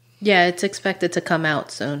yeah, it's expected to come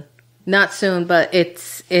out soon. Not soon, but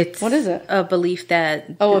it's what is it? A belief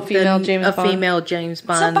that a female James Bond. Female James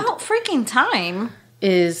Bond. It's about freaking time.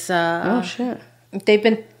 Is oh shit. They've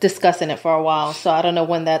been discussing it for a while, so I don't know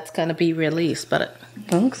when that's going to be released, but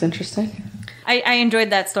that looks interesting. I enjoyed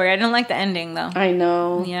that story. I didn't like the ending though. I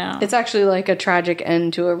know. Yeah. It's actually like a tragic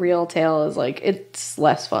end to a real tale is like it's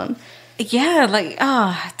less fun. Yeah, like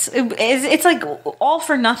it's like all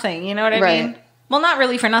for nothing, you know what I mean? Well, not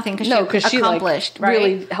really for nothing because she accomplished, like,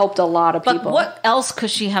 really helped a lot of people. But what else could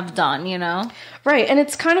she have done, you know? Right, and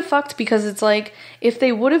it's kind of fucked because it's like if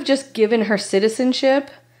they would have just given her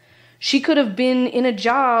citizenship, she could have been in a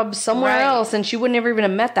job somewhere else and she would never even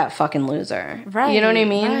have met that fucking loser. Right. You know what I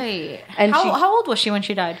mean? Right. And how old was she when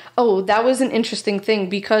she died? Oh, that was an interesting thing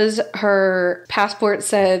because her passport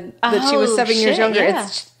said that she was 7 years younger. Yeah.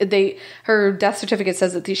 Her death certificate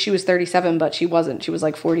says that she was 37, but she wasn't. She was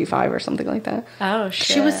like 45 or something like that. Oh, shit.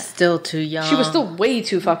 She was still too young. She was still way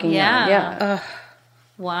too fucking young. Yeah.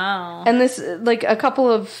 Wow. And this, like a couple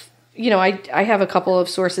of, I have a couple of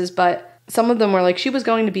sources, but some of them were like she was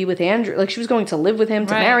going to be with Andrew, like she was going to live with him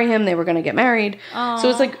to marry him. They were going to get married. Aww. So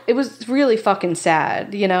it's like it was really fucking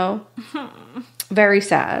sad, Very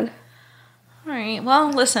sad. All right.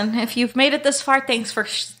 Well, listen, if you've made it this far, thanks for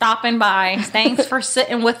stopping by. Thanks for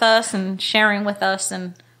sitting with us and sharing with us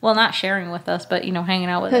and well, not sharing with us, but hanging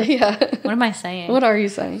out with us. Yeah. What am I saying? What are you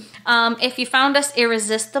saying? If you found us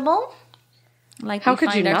irresistible, like how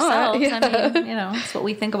could you not? Yeah. I mean, it's what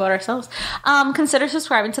we think about ourselves. Consider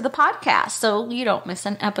subscribing to the podcast so you don't miss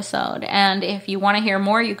an episode. And if you want to hear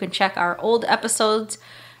more, you can check our old episodes.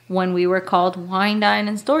 when we were called Wine, Dine,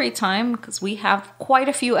 and Storytime, because we have quite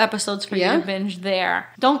a few episodes for you to binge there.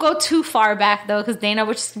 Don't go too far back, though, because Dana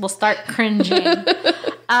will start cringing.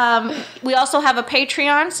 We also have a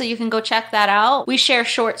Patreon, so you can go check that out. We share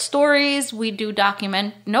short stories. We do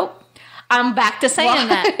Nope. I'm back to saying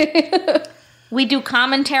that. We do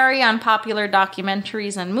commentary on popular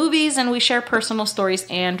documentaries and movies, and we share personal stories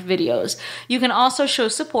and videos. You can also show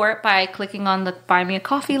support by clicking on the Buy Me a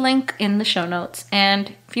Coffee link in the show notes.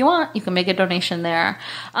 And if you want, you can make a donation there.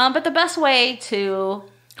 But the best way to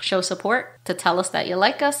show support, to tell us that you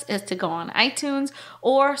like us, is to go on iTunes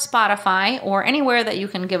or Spotify or anywhere that you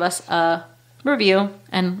can give us a review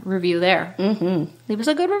and review there. Mm-hmm. Leave us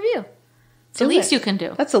a good review. It's the least you can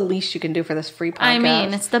do. That's the least you can do for this free podcast. I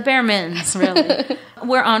mean, it's the bare minimums, really.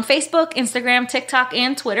 We're on Facebook, Instagram, TikTok,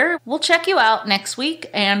 and Twitter. We'll check you out next week.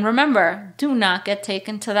 And remember, do not get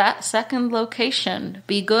taken to that second location.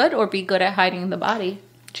 Be good or be good at hiding the body.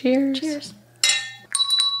 Cheers. Cheers.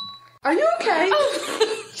 Are you okay?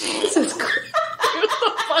 Jesus Christ. You're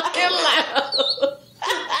so fucking loud.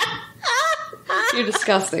 You're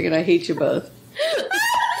disgusting, and I hate you both.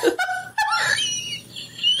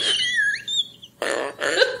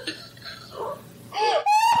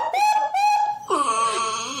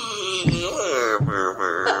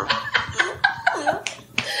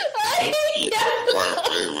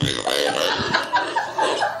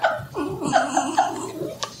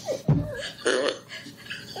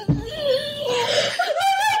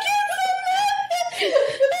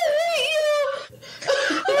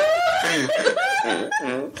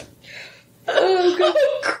 Oh, God.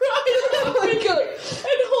 I'm crying. Oh, my God.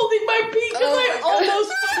 And holding my pee because I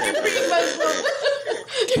almost fucking beat myself.